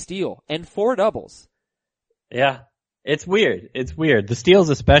 1 steal and 4 doubles. Yeah. It's weird. The steals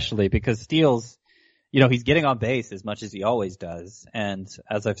especially, because steals, he's getting on base as much as he always does. And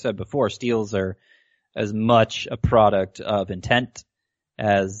as I've said before, steals are as much a product of intent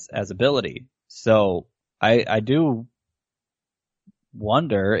as ability. So I do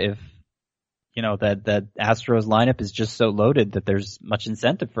wonder if, that Astros lineup is just so loaded that there's much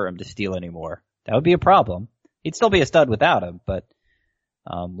incentive for him to steal anymore. That would be a problem. He'd still be a stud without him, but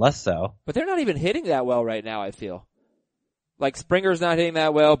less so. But they're not even hitting that well right now, I feel. Like Springer's not hitting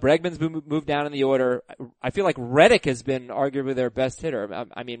that well. Bregman's moved down in the order. I feel like Reddick has been arguably their best hitter.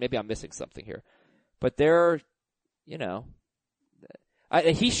 I mean, maybe I'm missing something here. But they're, he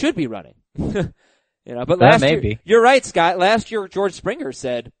should be running. But last year, you're right, Scott. Last year, George Springer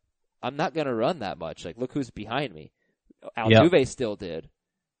said, I'm not going to run that much. Like, look who's behind me. Altuve still did.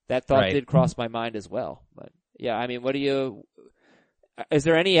 That thought did cross my mind as well. But yeah, I mean, is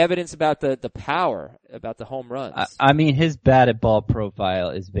there any evidence about the power, about the home runs? I mean, his batted ball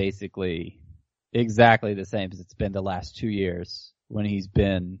profile is basically exactly the same as it's been the last 2 years when he's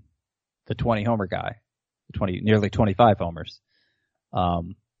been the 20 homer guy, nearly 25 homers.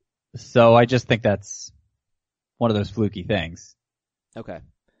 So I just think that's one of those fluky things. Okay.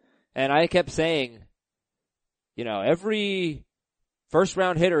 And I kept saying, every first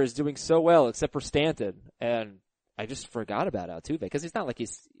round hitter is doing so well except for Stanton, and I just forgot about Altuve because it's not like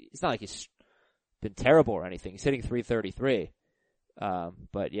he's been terrible or anything. He's hitting .333.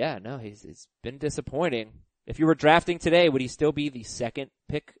 But yeah, no, he's been disappointing. If you were drafting today, would he still be the second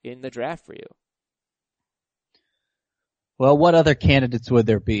pick in the draft for you? Well, what other candidates would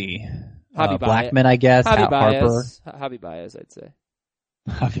there be? Javi Blackman, I guess. Harper. Javi Baez, I'd say.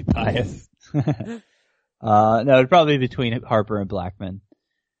 Javi Baez. No, it'd probably be between Harper and Blackman.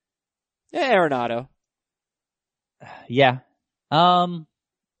 Yeah, Arenado. Yeah.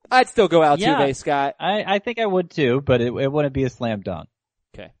 I'd still go Altuve, Scott. I think I would too, but it wouldn't be a slam dunk.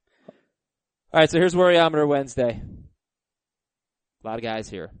 Okay. All right, so here's Worryometer Wednesday. A lot of guys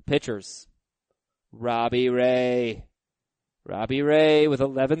here. Pitchers. Robbie Ray with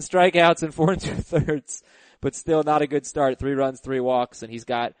 11 strikeouts and 4 2/3, but still not a good start. 3 runs, 3 walks, and he's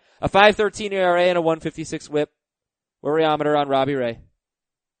got a 5.13 ERA and a 1.56 WHIP. Worryometer on Robbie Ray.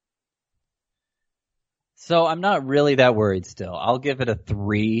 So I'm not really that worried still. I'll give it a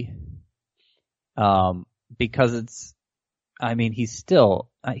 3. Because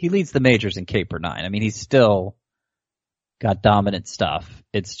he leads the majors in K per 9. I mean, he's still got dominant stuff.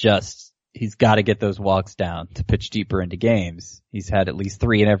 It's just, he's got to get those walks down to pitch deeper into games. He's had at least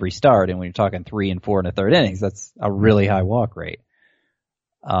 3 in every start, and when you're talking 3 and 4 in the third innings, that's a really high walk rate.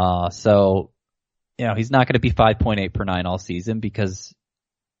 So, he's not going to be 5.8 per 9 all season because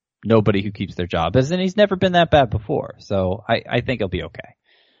nobody who keeps their job is, and he's never been that bad before. So I think he'll be okay.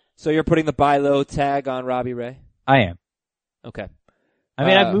 So you're putting the buy low tag on Robbie Ray? I am. Okay. I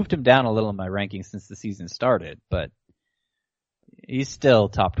mean, I've moved him down a little in my rankings since the season started, but he's still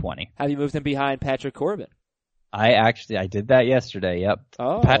top 20. Have you moved him behind Patrick Corbin? I did that yesterday, yep.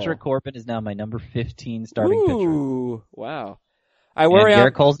 Oh. Patrick Corbin is now my number 15 starting pitcher. Ooh, wow. And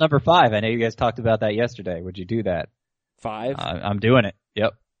Garrett Cole's number 5. I know you guys talked about that yesterday. Would you do that? 5? I'm doing it,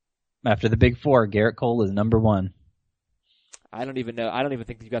 yep. After the big 4, Garrett Cole is number 1. I don't even know. I don't even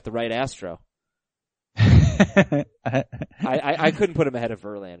think you got the right Astro. I couldn't put him ahead of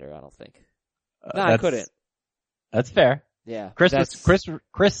Verlander, I don't think. No, I couldn't. That's fair. Yeah.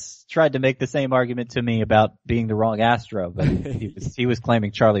 Chris tried to make the same argument to me about being the wrong Astro, but he was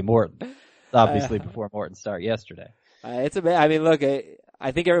claiming Charlie Morton. Obviously before Morton's start yesterday. I mean, look,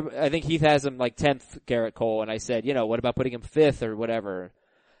 I think Heath has him like 10th, Garrett Cole, and I said, what about putting him 5th or whatever?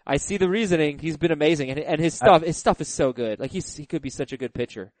 I see the reasoning. He's been amazing, and his stuff is so good. Like he could be such a good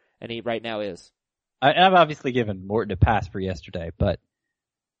pitcher, and he right now is. I've obviously given Morton a pass for yesterday, but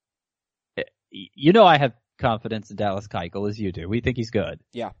I have confidence in Dallas Keuchel as you do. We think he's good.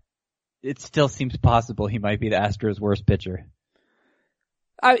 Yeah. It still seems possible he might be the Astros' worst pitcher.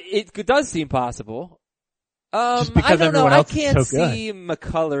 It does seem possible. Just because I don't know. I can't so see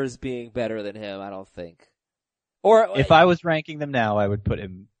McCullers being better than him. I don't think. Or if I was ranking them now, I would put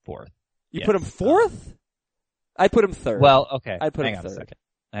him 4th. You put him 4th? I'd put him 3rd. Well, okay. I'd put him 3rd.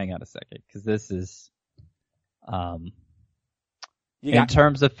 Hang on a second, because this is, in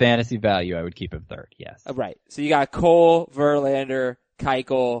terms of fantasy value, I would keep him 3rd. Yes. Right. So you got Cole, Verlander,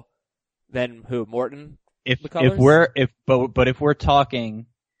 Keuchel, then who? Morton. If we're talking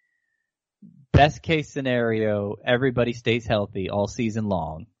best case scenario, everybody stays healthy all season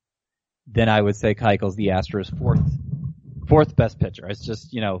long, then I would say Keuchel's the Astros' fourth best pitcher. It's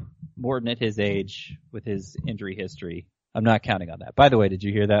just, Morton at his age with his injury history I'm not counting on that. By the way, did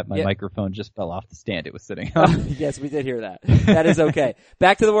you hear that? My microphone just fell off the stand it was sitting on. Yes, we did hear that. That is okay.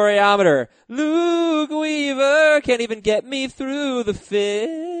 Back to the Worryometer. Luke Weaver can't even get me through the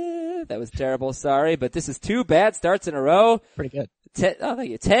fifth. That was terrible, sorry, but this is 2 bad starts in a row. Pretty good.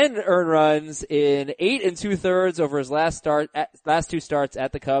 10 earned runs in 8 2/3 over his last 2 starts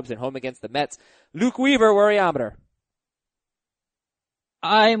at the Cubs and home against the Mets. Luke Weaver, Worryometer.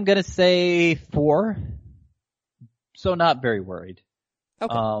 I'm gonna say 4. So not very worried.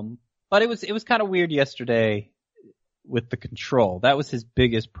 Okay. But it was kind of weird yesterday with the control. That was his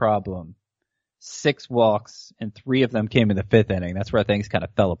biggest problem. 6 walks and 3 of them came in the 5th inning. That's where things kind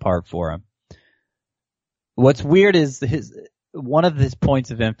of fell apart for him. What's weird is one of his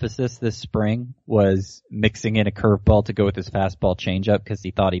points of emphasis this spring was mixing in a curveball to go with his fastball changeup because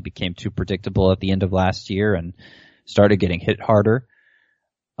he thought he became too predictable at the end of last year and started getting hit harder.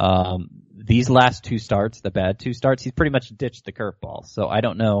 These last 2 starts, the bad 2 starts, he's pretty much ditched the curveball. So I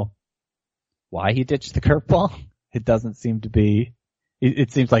don't know why he ditched the curveball. It doesn't seem to be,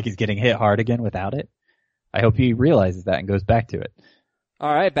 it seems like he's getting hit hard again without it. I hope he realizes that and goes back to it.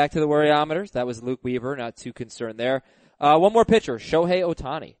 All right, back to the Worryometers. That was Luke Weaver, not too concerned there. One more pitcher, Shohei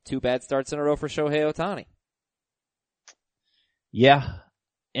Ohtani. 2 bad starts in a row for Shohei Ohtani. Yeah,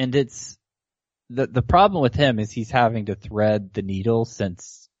 and it's, the problem with him is he's having to thread the needle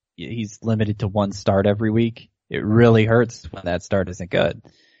since he's limited to 1 start every week. It really hurts when that start isn't good.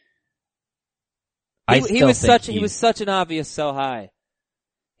 He was such an obvious sell high.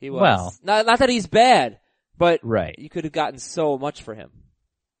 He was. Well, not that he's bad, but right. You could have gotten so much for him.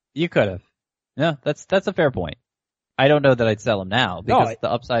 You could have. Yeah, that's a fair point. I don't know that I'd sell him now because the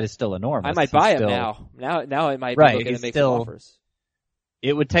upside is still enormous. I might buy him now. Now I might be looking to make some offers.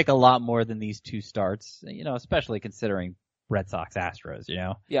 It would take a lot more than these 2 starts, especially considering Red Sox Astros,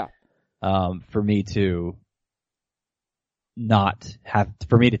 Yeah. For me to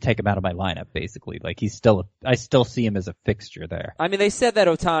take him out of my lineup, basically. Like I still see him as a fixture there. I mean, they said that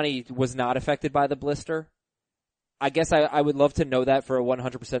Ohtani was not affected by the blister. I guess I would love to know that for a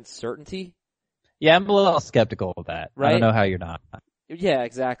 100% certainty. Yeah, I'm a little skeptical of that. Right? I don't know how you're not. Yeah,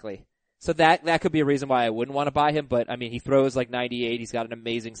 exactly. So that could be a reason why I wouldn't want to buy him, but I mean, he throws like 98, he's got an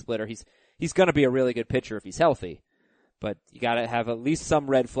amazing splitter, he's gonna be a really good pitcher if he's healthy. But you gotta have at least some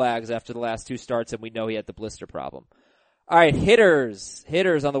red flags after the last 2 starts, and we know he had the blister problem. Alright, hitters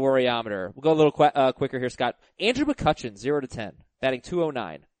on the Worryometer. We'll go a little quicker here, Scott. Andrew McCutchen, 0 to 10, batting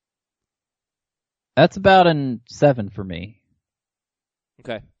 .209. That's about a 7 for me.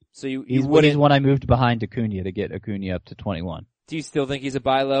 Okay. So he's one I moved behind Acuna to get Acuna up to 21. Do you still think he's a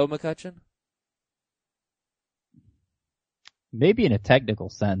buy low, McCutchen? Maybe in a technical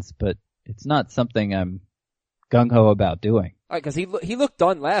sense, but it's not something I'm gung-ho about doing. Because he looked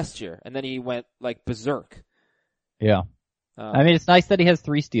done last year, and then he went like berserk. Yeah. I mean, it's nice that he has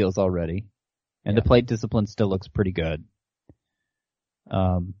 3 steals already, and the plate discipline still looks pretty good.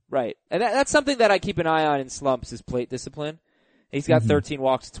 Right. And that's something that I keep an eye on in slumps is plate discipline. He's got 13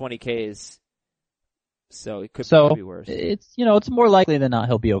 walks, 20 Ks. So it could be worse. It's more likely than not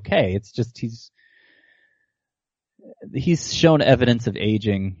he'll be okay. It's just he's shown evidence of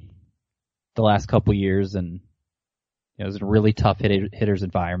aging the last couple years, and it was a really tough hitter's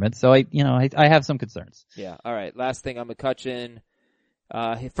environment. So I have some concerns. Yeah. All right. Last thing on McCutchen.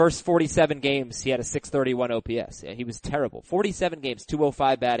 His first 47 games, he had a .631 OPS. Yeah, he was terrible. 47 games,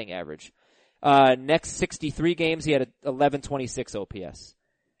 .205 batting average. Next 63 games, he had a 1126 OPS.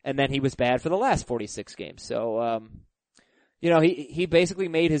 And then he was bad for the last 46 games. So, he basically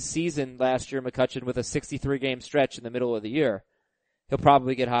made his season last year, McCutchen, with a 63 game stretch in the middle of the year. He'll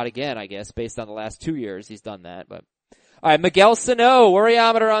probably get hot again, I guess, based on the last 2 years he's done that. But, alright, Miguel Sano,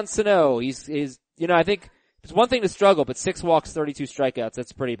 Worryometer on Sano. He's, I think it's one thing to struggle, but 6 walks, 32 strikeouts,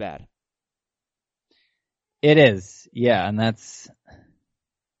 that's pretty bad. It is. Yeah, and that's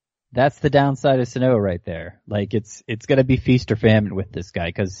the downside of Sano right there. Like it's gonna be feast or famine with this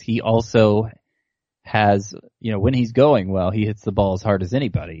guy, cause he also has, when he's going well, he hits the ball as hard as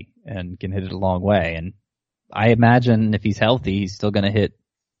anybody and can hit it a long way. And I imagine if he's healthy, he's still gonna hit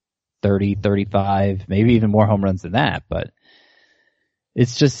 30, 35, maybe even more home runs than that, but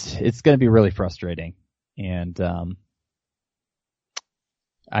it's gonna be really frustrating. And,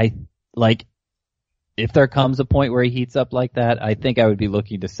 if there comes a point where he heats up like that, I think I would be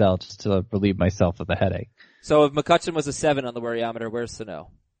looking to sell just to relieve myself of the headache. So if McCutchen was a 7 on the Worryometer, where's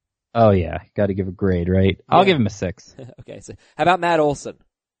Sano? Oh yeah, gotta give a grade, right? Yeah. I'll give him a 6. Okay, so how about Matt Olson?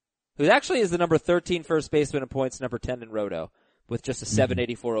 Who actually is the number 13 first baseman in points, number 10 in Roto, with just a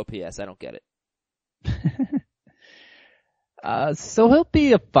 784 OPS. I don't get it. So he'll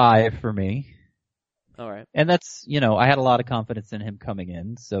be a 5 for me. All right. And that's, I had a lot of confidence in him coming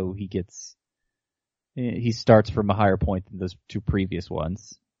in, so he starts from a higher point than those two previous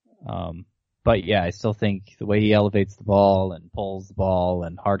ones. But yeah, I still think the way he elevates the ball and pulls the ball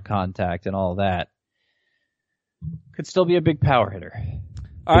and hard contact and all that could still be a big power hitter.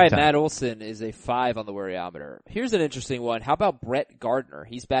 All right, Matt Olson is a 5 on the worryometer. Here's an interesting one. How about Brett Gardner?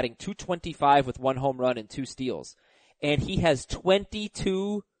 He's batting .225 with 1 home run and 2 steals. And he has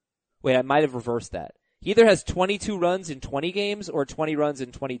 22, wait, I might have reversed that. He either has 22 runs in 20 games or 20 runs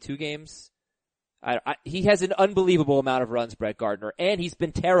in 22 games. He has an unbelievable amount of runs, Brett Gardner, and he's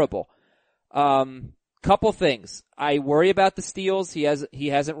been terrible. Couple things. I worry about the steals. He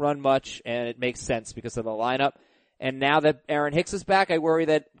hasn't run much, and it makes sense because of the lineup. And now that Aaron Hicks is back, I worry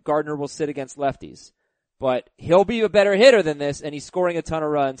that Gardner will sit against lefties. But he'll be a better hitter than this, and he's scoring a ton of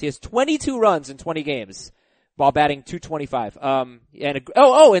runs. He has 22 runs in 20 games while batting .225.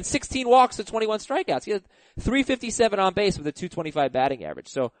 And 16 walks to 21 strikeouts. He had .357 on base with a .225 batting average.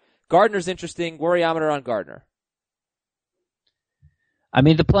 So Gardner's interesting. Worryometer on Gardner. I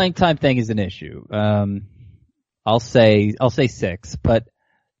mean, the playing time thing is an issue. I'll say 6, but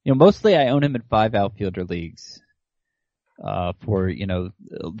mostly I own him in 5 outfielder leagues. For,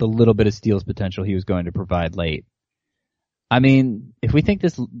 the little bit of steals potential he was going to provide late. I mean, if we think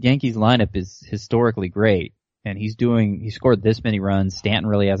this Yankees lineup is historically great, and he scored this many runs, Stanton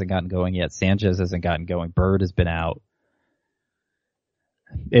really hasn't gotten going yet, Sanchez hasn't gotten going, Bird has been out.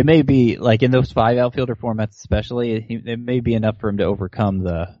 It may be, like in those 5 outfielder formats especially, it may be enough for him to overcome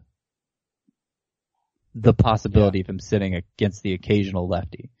the possibility of him sitting against the occasional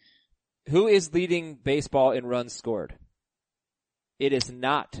lefty. Who is leading baseball in runs scored? It is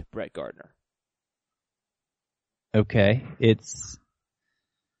not Brett Gardner. Okay, it's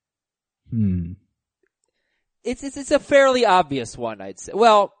a fairly obvious one, I'd say.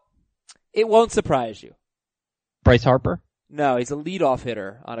 Well, it won't surprise you. Bryce Harper? No, he's a leadoff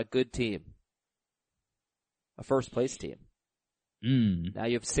hitter on a good team. A first place team. Now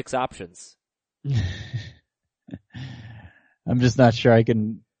you have 6 options. I'm just not sure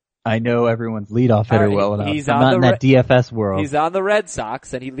I know everyone's leadoff hitter well enough. I'm not in that DFS world. He's on the Red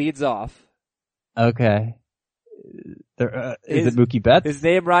Sox and he leads off. Okay. Is it Mookie Betts? His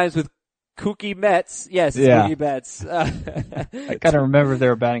name rhymes with Kookie Mets. Yes, it's Mookie Betts. I kind of remember if they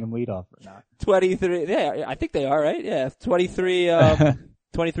were batting him leadoff or not. 23, yeah, I think they are, right? Yeah, 23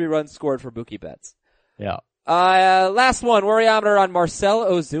 runs scored for Mookie Betts. Yeah. Last one, worryometer on Marcell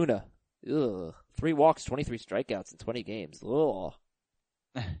Ozuna. Ugh. 3 walks, 23 strikeouts in 20 games. Ugh.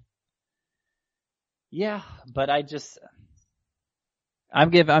 Yeah, but I'm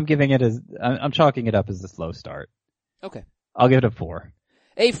chalking it up as a slow start. Okay. I'll give it a 4.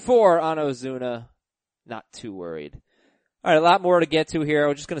 A 4 on Ozuna. Not too worried. All right, a lot more to get to here.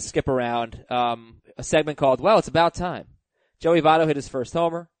 We're just going to skip around. A segment called, Well, It's About Time. Joey Votto hit his first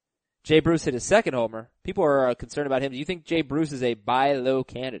homer. Jay Bruce hit his second homer. People are concerned about him. Do you think Jay Bruce is a buy low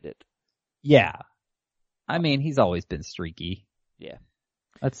candidate? Yeah. I mean, he's always been streaky. Yeah.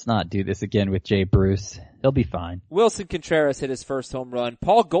 Let's not do this again with Jay Bruce. He'll be fine. Wilson Contreras hit his first home run.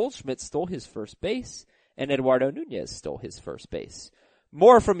 Paul Goldschmidt stole his first base. And Eduardo Nunez stole his first base.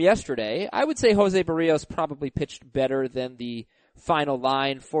 More from yesterday. I would say Jose Barrios probably pitched better than the final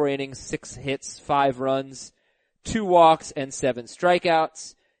line. 4 innings, 6 hits, 5 runs, 2 walks, and 7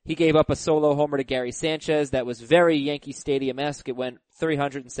 strikeouts. He gave up a solo homer to Gary Sanchez that was very Yankee Stadium-esque. It went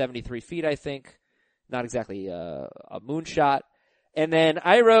 373 feet, I think. Not exactly a moonshot. And then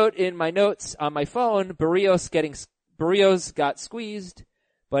I wrote in my notes on my phone, Barrios got squeezed,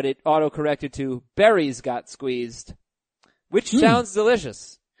 but it auto-corrected to Berries got squeezed, which sounds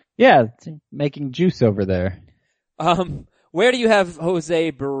delicious. Yeah, it's making juice over there. Where do you have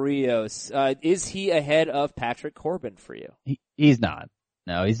Jose Barrios? Is he ahead of Patrick Corbin for you? He's not.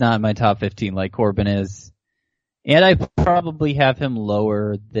 No, he's not in my top 15 like Corbin is. And I probably have him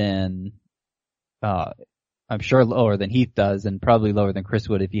lower than, I'm sure lower than Heath does and probably lower than Chris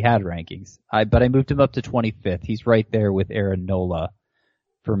would if he had rankings. But I moved him up to 25th. He's right there with Aaron Nola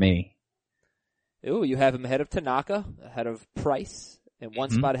for me. Ooh, you have him ahead of Tanaka, ahead of Price, and one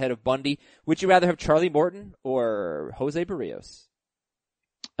spot ahead of Bundy. Would you rather have Charlie Morton or Jose Barrios?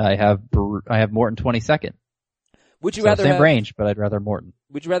 I have Morton 22nd. Would you rather same have, range, but I'd rather Morton.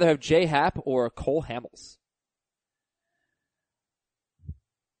 Would you rather have J Happ or Cole Hamels?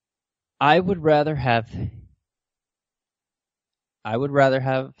 I would rather have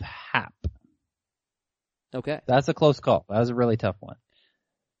Happ. Okay. That's a close call. That was a really tough one.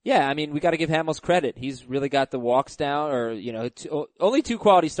 Yeah, I mean, we gotta give Hamels credit. He's really got the walks down, or, only 2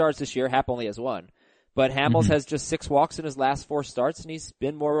 quality starts this year. Happ only has 1. But Hamels has just 6 walks in his last 4 starts, and he's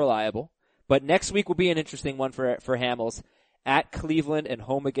been more reliable. But next week will be an interesting one for Hamels. At Cleveland and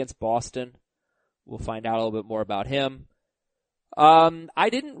home against Boston. We'll find out a little bit more about him. I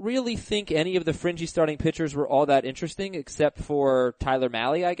didn't really think any of the fringy starting pitchers were all that interesting, except for Tyler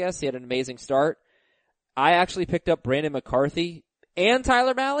Mahle, I guess. He had an amazing start. I actually picked up Brandon McCarthy and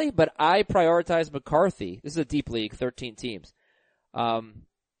Tyler Mahle, but I prioritized McCarthy. This is a deep league, 13 teams.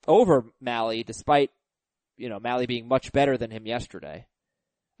 Over Mahle, despite, Mahle being much better than him yesterday.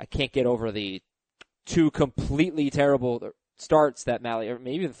 I can't get over the 2 completely terrible starts that Mahle, or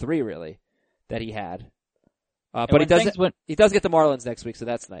maybe even 3 really, that he had. But he does get the Marlins next week, so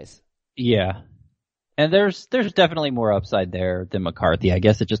that's nice. Yeah. And there's definitely more upside there than McCarthy. I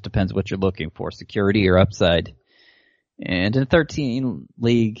guess it just depends what you're looking for, security or upside. And in a 13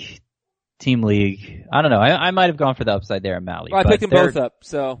 team league, I don't know. I might have gone for the upside there in Mahle. Well, I picked them both up,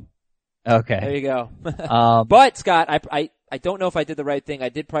 so. Okay. There you go. But Scott, I don't know if I did the right thing. I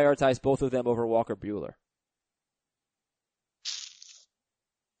did prioritize both of them over Walker Buehler.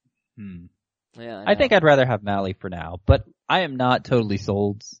 Yeah, I think I'd rather have Mahle for now, but I am not totally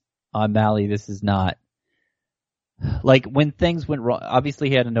sold on Mahle. This is not like when things went wrong. Obviously,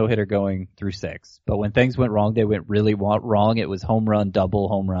 he had a no-hitter going through 6, but when things went wrong, they went really wrong. It was home run, double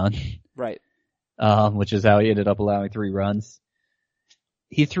home run, right? Which is how he ended up allowing 3 runs.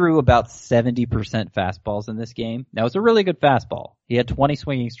 He threw about 70% fastballs in this game. Now, it's a really good fastball. He had 20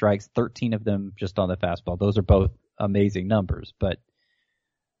 swinging strikes, 13 of them just on the fastball. Those are both amazing numbers, but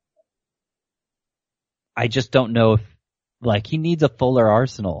I just don't know if, he needs a fuller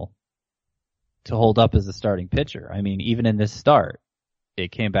arsenal to hold up as a starting pitcher. I mean, even in this start,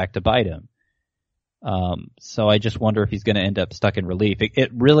 it came back to bite him. So I just wonder if he's going to end up stuck in relief.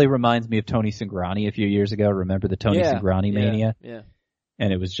 It really reminds me of Tony Cingrani a few years ago. Remember the Tony Cingrani mania? Yeah.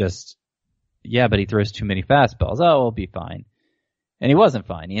 And it was just, but he throws too many fastballs. Oh, we'll be fine. And he wasn't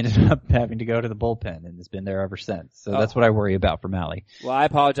fine. He ended up having to go to the bullpen and has been there ever since. So that's what I worry about for Mahle. Well, I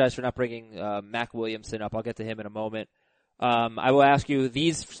apologize for not bringing Mac Williamson up. I'll get to him in a moment. I will ask you,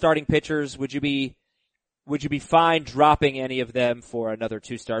 these starting pitchers, would you be fine dropping any of them for another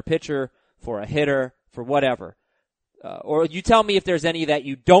 2-star pitcher, for a hitter, for whatever? Or you tell me if there's any that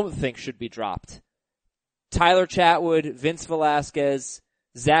you don't think should be dropped. Tyler Chatwood, Vince Velasquez,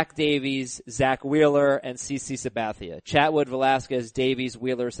 Zach Davies, Zach Wheeler, and CC Sabathia. Chatwood, Velasquez, Davies,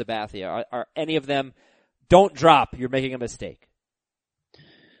 Wheeler, Sabathia. Are any of them, don't drop, you're making a mistake?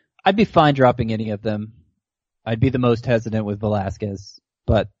 I'd be fine dropping any of them. I'd be the most hesitant with Velasquez,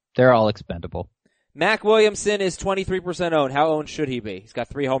 but they're all expendable. Mac Williamson is 23% owned. How owned should he be? He's got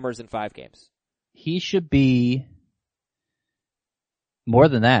 3 homers in 5 games. He should be more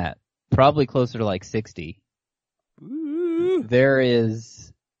than that. Probably closer to 60. Ooh. There is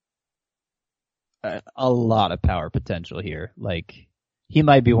a lot of power potential here. He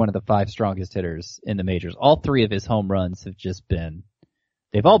might be one of the 5 strongest hitters in the majors. All 3 of his home runs have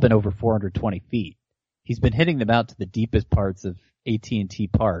they've all been over 420 feet. He's been hitting them out to the deepest parts of AT&T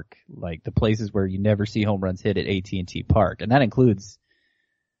Park, the places where you never see home runs hit at AT&T Park. And that includes,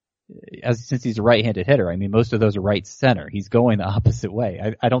 since he's a right-handed hitter, I mean, most of those are right center. He's going the opposite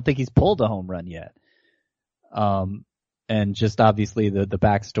way. I don't think he's pulled a home run yet. And just obviously the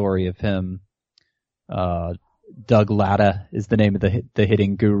backstory of him, Doug Latta is the name of the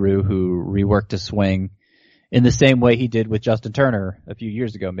hitting guru who reworked a swing in the same way he did with Justin Turner a few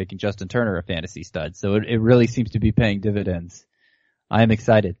years ago, making Justin Turner a fantasy stud. So it really seems to be paying dividends. I am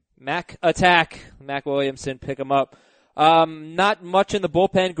excited. Mac Williamson, pick him up. Not much in the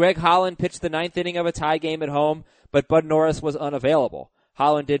bullpen. Greg Holland pitched the 9th inning of a tie game at home, but Bud Norris was unavailable.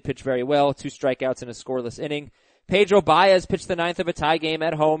 Holland did pitch very well, 2 strikeouts in a scoreless inning. Pedro Baez pitched the 9th of a tie game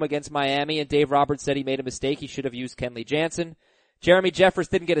at home against Miami, and Dave Roberts said he made a mistake. He should have used Kenley Jansen. Jeremy Jeffress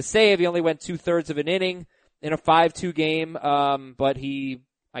didn't get a save. He only went 2/3 of an inning in a 5-2 game, but he,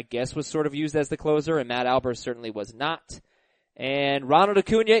 I guess, was sort of used as the closer, and Matt Albers certainly was not. And Ronald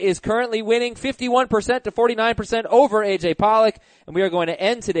Acuna is currently winning 51% to 49% over AJ Pollock, and we are going to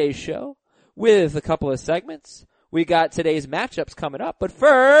end today's show with a couple of segments. We got today's matchups coming up, but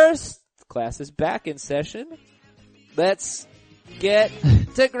first, class is back in session. Let's get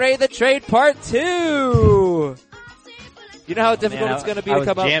to Grade the Trade Part 2. You know how difficult it's going to be to come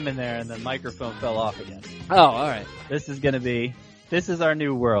up? I was jamming there and the microphone fell off again. Oh, alright. This is our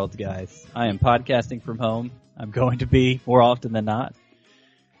new world, guys. I am podcasting from home. I'm going to be more often than not.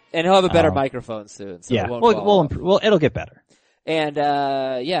 And he'll have a better microphone soon. So we'll improve. Well, it'll get better. And,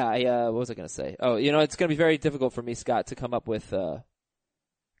 what was I going to say? Oh, it's going to be very difficult for me, Scott, to come up with,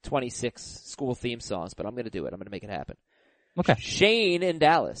 26 school theme songs, but I'm going to do it. I'm going to make it happen. Okay. Shane in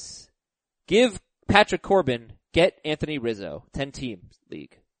Dallas. Give Patrick Corbin, get Anthony Rizzo. 10-team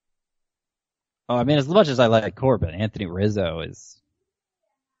league. Oh, I mean, as much as I like Corbin, Anthony Rizzo is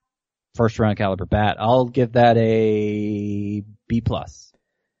first round caliber bat. I'll give that a B+.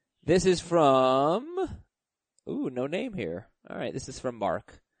 This is from, no name here. All right, this is from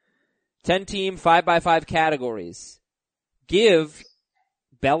Mark. 10-team, 5x5 categories. Give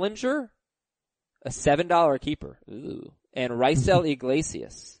Bellinger a $7 keeper. Ooh. And Raisel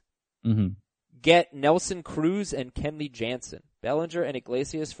Iglesias. Mm-hmm. Get Nelson Cruz and Kenley Jansen. Bellinger and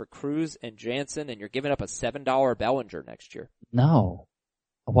Iglesias for Cruz and Jansen, and you're giving up a $7 Bellinger next year. No.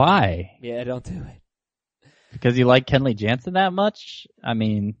 Why? Yeah, don't do it. Because you like Kenley Jansen that much? I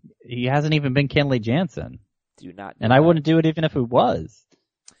mean, he hasn't even been Kenley Jansen. Do not. And I wouldn't do it even if it was.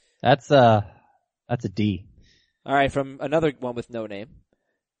 That's a D. All right, from another one with no name.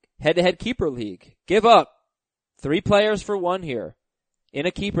 Head-to-head keeper league. Give up 3 players for 1 here. In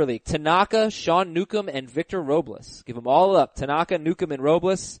a keeper league. Tanaka, Sean Newcomb, and Victor Robles. Give them all up. Tanaka, Newcomb, and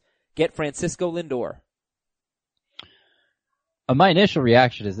Robles. Get Francisco Lindor. My initial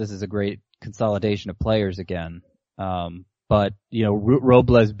reaction is this is a great consolidation of players again. But,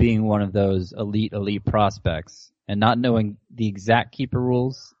 Robles being one of those elite prospects and not knowing the exact keeper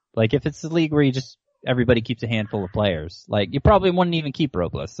rules. Like, if it's a league where everybody keeps a handful of players, like, you probably wouldn't even keep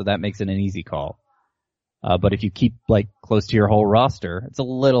Robles, so that makes it an easy call. But if you keep, close to your whole roster, it's a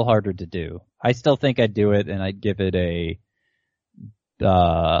little harder to do. I still think I'd do it, and I'd give it a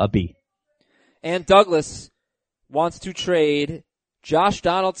B. And Douglas wants to trade Josh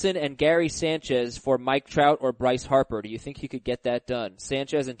Donaldson and Gary Sanchez for Mike Trout or Bryce Harper. Do you think you could get that done?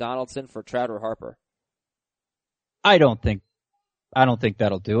 Sanchez and Donaldson for Trout or Harper? I don't think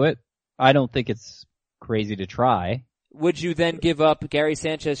that'll do it. I don't think it's crazy to try. Would you then give up Gary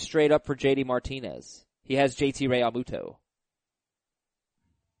Sanchez straight up for JD Martinez? He has JT Realmuto.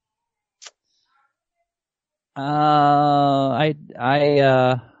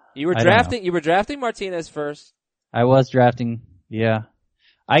 You were drafting Martinez first. I was drafting, yeah.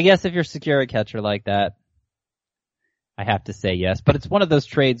 I guess if you're secure a catcher like that, I have to say yes. But it's one of those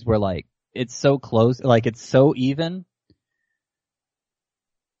trades where it's so close, it's so even.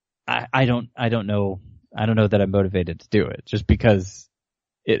 I don't know that I'm motivated to do it just because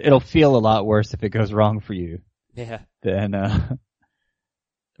it'll feel a lot worse if it goes wrong for you. Yeah. Than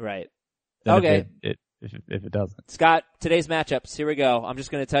right. Than okay. If it doesn't. Scott, today's matchups. Here we go. I'm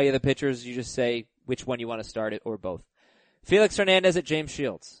just going to tell you the pitchers. You just say which one you want to start it or both. Felix Hernandez at James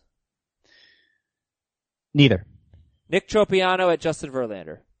Shields. Neither. Nick Tropiano at Justin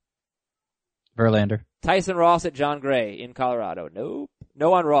Verlander. Verlander. Tyson Ross at John Gray in Colorado. Nope.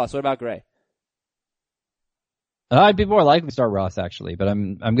 No on Ross. What about Gray? I'd be more likely to start Ross actually, but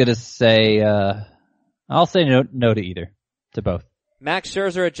I'm gonna say I'll say no to either, to both. Max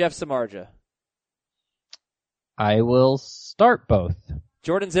Scherzer at Jeff Samardzija. I will start both.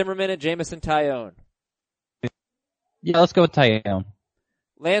 Jordan Zimmerman at Jamison Tyone. Yeah, let's go with Tyone.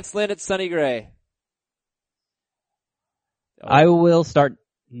 Lance Lynn at Sonny Gray. I will start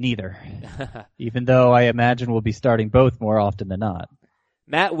neither, even though I imagine we'll be starting both more often than not.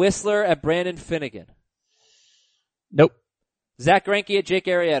 Matt Whistler at Brandon Finnegan. Nope. Zach Greinke at Jake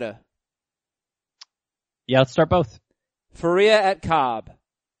Arrieta. Yeah, let's start both. Faria at Cobb.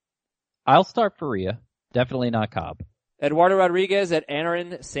 I'll start Faria. Definitely not Cobb. Eduardo Rodriguez at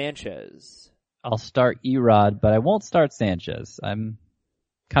Aaron Sanchez. I'll start Erod, but I won't start Sanchez. I'm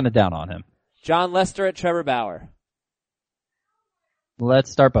kind of down on him. John Lester at Trevor Bauer. Let's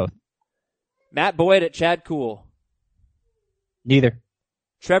start both. Matt Boyd at Chad Kuhl. Neither.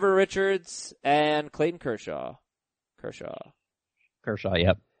 Trevor Richards and Clayton Kershaw. Kershaw,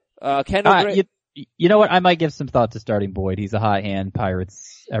 yep. Kendall Gray. You know what? I might give some thought to starting Boyd. He's a hot hand.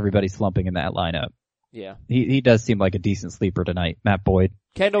 Pirates, everybody's slumping in that lineup. Yeah. He does seem like a decent sleeper tonight. Matt Boyd.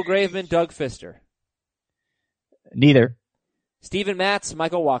 Kendall Graveman, Doug Fister. Neither. Steven Matz,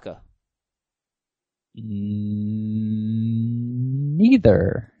 Michael Wacha.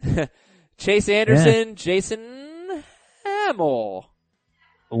 Neither. Chase Anderson, Jason Hamill.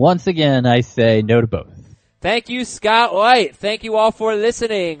 Once again, I say no to both. Thank you, Scott White. Thank you all for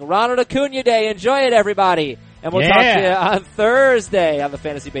listening. Ronald Acuna Day. Enjoy it, everybody. And we'll talk to you on Thursday on the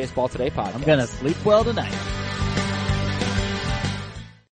Fantasy Baseball Today podcast. I'm going to sleep well tonight.